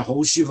落去就好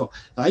舒服。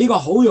嗱，呢個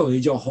好容易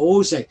做，好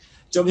好食，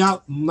仲有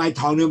唔係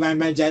糖尿病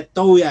病者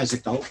都有人食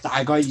到，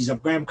大概20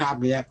 gram carb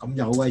嘅啫，咁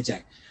就好鬼正。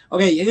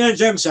OK， 影一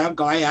張相，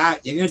各位嚇，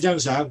影一張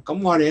相。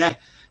咁我哋咧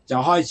就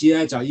開始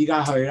咧，就依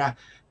家去咧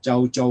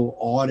就做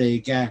我哋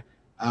嘅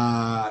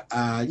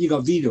呢個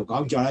video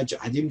講座咧，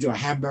係點做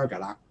hamburger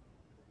啦。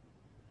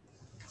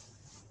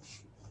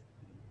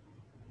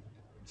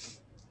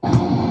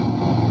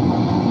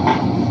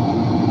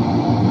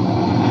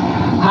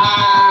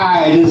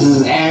Hi, this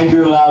is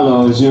Andrew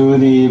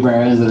Lowsutea,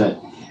 president.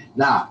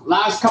 Now,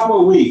 last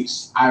couple of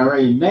weeks, I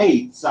already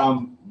made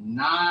some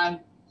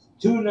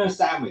non-tuna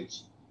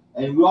sandwich.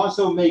 And we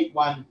also make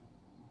one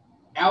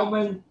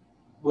almond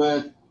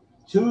with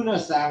tuna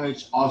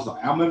sandwich, also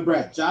almond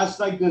bread, just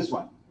like this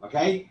one,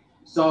 okay?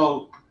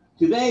 So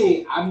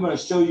today I'm going to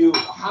show you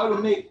how to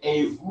make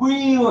a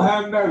real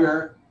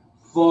hamburger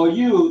for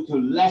you to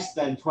less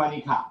than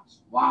 20 carbs.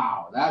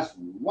 Wow, that's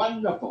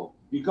wonderful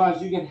because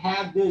you can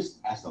have this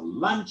as a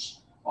lunch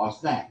or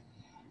snack.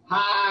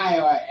 Hi,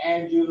 I'm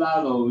Andrew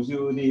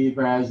Lowsutea,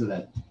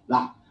 president.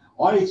 嗱，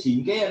我哋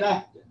前幾日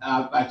咧，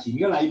前幾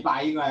個禮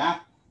拜應該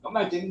啊。咁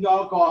啊，整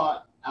咗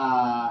個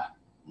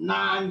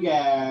naan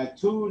嘅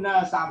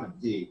tuna 三文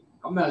治，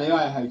咁啊，你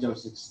係做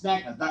食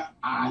snack 就得，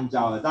晏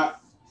晝就得，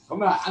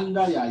咁啊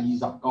under 又係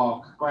20個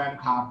gram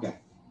carb 嘅，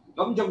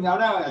咁仲有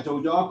咧，我又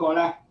做咗一個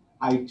咧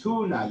係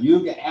tuna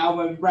魚嘅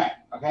almond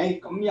bread，OK，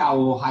 咁又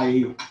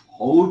係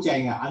好正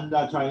嘅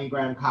under 20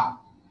 gram carb，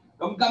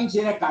咁今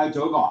次咧繼續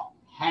做一個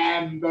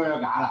hamburger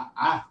啦，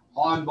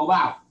漢堡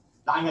包，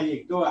但係亦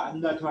都係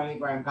under 20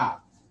 gram carb，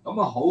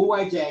咁啊好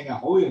鬼正嘅，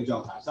好容易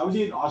做。首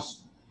先我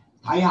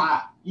睇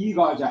下呢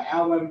個就係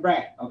almond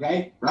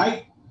bread，okay?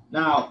 Right?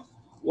 Now,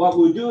 what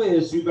we do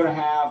is we're gonna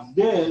have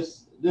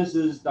this. This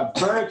is the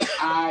bird's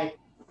eye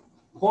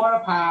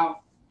quarter-pound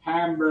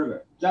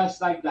hamburger,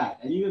 just like that.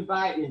 And you can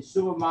buy it in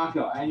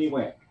supermarket or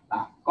anywhere.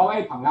 嗱，各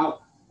位朋友，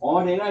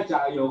我哋咧就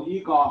係用呢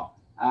個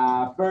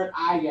bird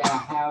eye 嘅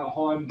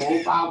漢堡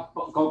包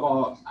嗰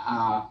個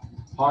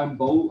漢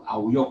堡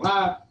牛肉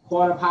啦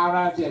 ，quarter pound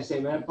啦，即係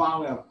4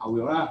包嘅牛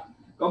肉啦。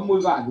咁每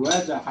個人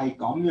咧就係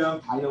咁樣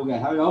睇到嘅，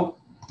睇到。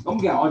咁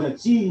其實我就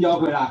煎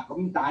咗佢啦，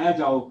咁但係咧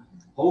就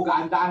好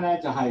簡單咧，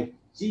就係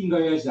煎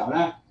佢嘅時候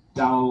咧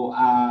就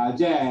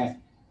即係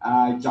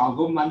就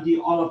咁揾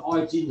啲 olive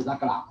oil 煎就得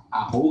㗎啦，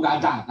好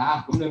簡單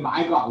嚇。咁你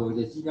買個牛肉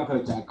就煎咗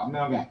佢就係咁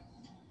樣嘅。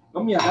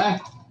咁然後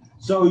咧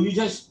 ，so you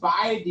just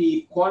buy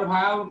the quarter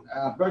pound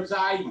bird's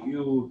eye,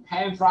 you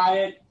pan fry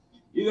it.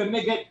 You can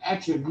make it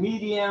actually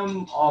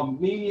medium or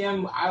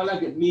medium. I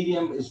like it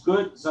medium is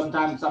good.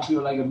 Sometimes some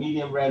people like a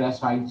medium rare. That's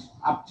fine.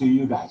 Up to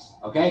you guys.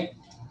 Okay.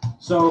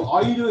 So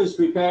all you do is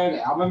prepare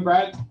the almond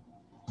bread,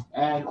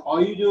 and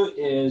all you do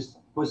is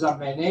put some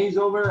mayonnaise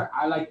over.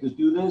 I like to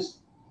do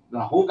this. 嗱，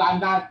好簡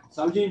單，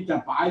首先就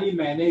擺啲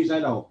mayonnaise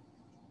喺度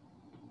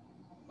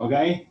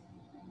 ，OK，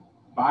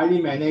 擺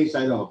啲 mayonnaise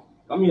喺度。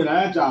咁然後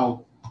咧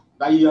就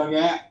第二樣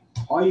嘢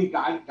可以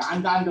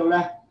簡單到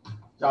咧，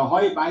就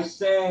可以擺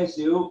些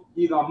少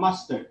呢個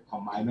mustard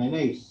同埋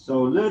mayonnaise.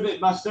 So a little bit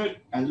mustard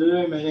and a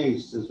little bit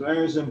mayonnaise. It's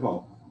very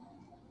simple.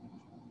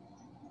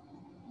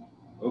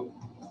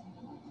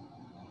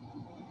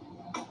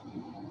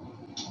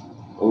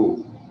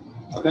 Oh,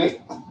 okay.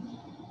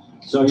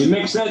 So you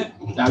mix it.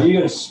 Now you're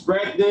gonna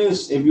spread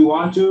this if you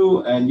want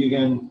to, and you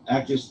can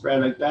actually spread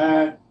like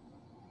that.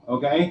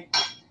 Okay.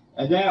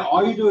 And then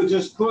all you do is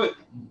just put,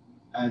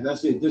 and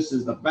that's it. This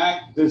is the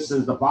back. This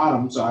is the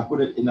bottom. So I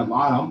put it in the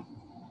bottom,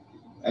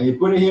 and you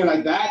put it here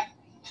like that.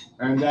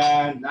 And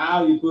then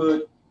now you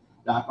put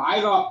嗱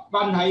擺個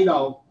分喺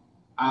度，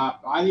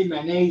擺啲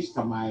mayonnaise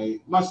同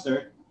埋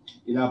mustard，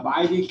 然後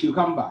擺啲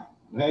cucumber.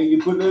 Okay, you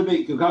put a little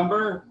bit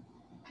cucumber.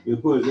 You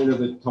put a little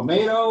bit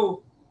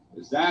tomato.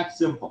 It's that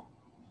simple.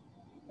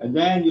 And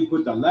then you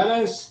put the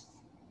lettuce.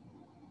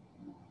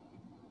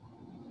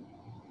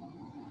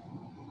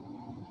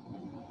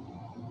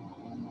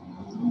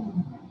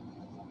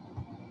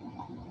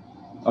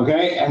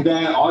 Okay, and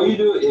then all you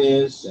do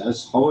is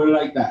just hold it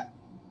like that.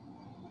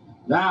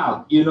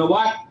 Now, you know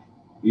what?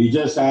 You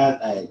just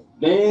had a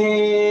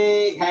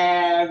big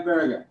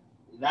hamburger.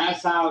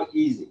 That's how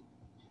easy.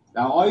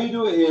 Now, all you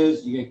do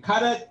is you can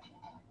cut it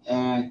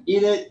and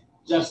eat it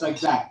just like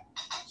that.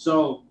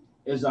 So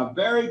it's a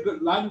very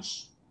good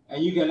lunch,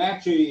 and you can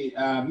actually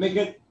make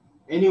it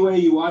any way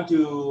you want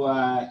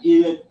to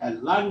eat it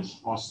at lunch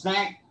or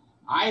snack.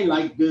 I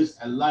like this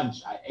at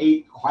lunch. I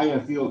ate quite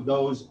a few of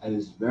those, and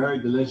it's very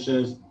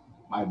delicious.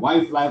 My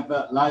wife like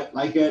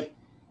it.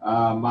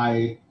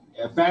 My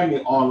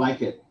family all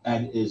like it,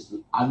 and it's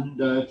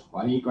under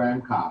 20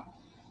 gram carb.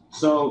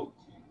 So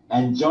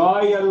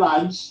enjoy your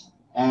lunch,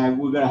 and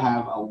we're going to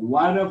have a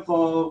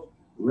wonderful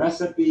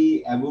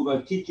recipe, and we're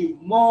going to teach you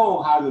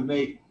more how to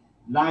make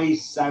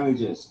nice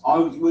sandwiches。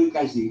我會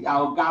第時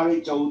又教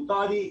你做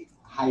多啲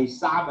係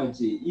三文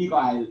治，呢、個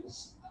係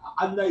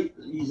under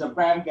 20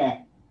 gram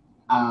嘅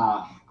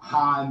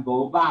漢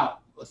堡包。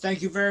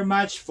Thank you very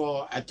much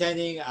for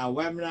attending our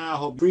webinar. I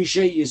hope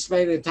appreciate you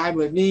spending time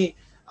with me.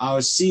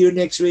 I'll see you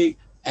next week.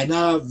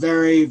 Another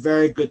very,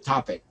 very good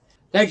topic.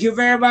 Thank you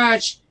very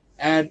much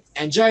and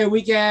enjoy your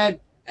weekend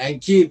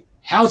and keep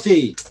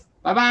healthy.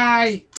 Bye-bye.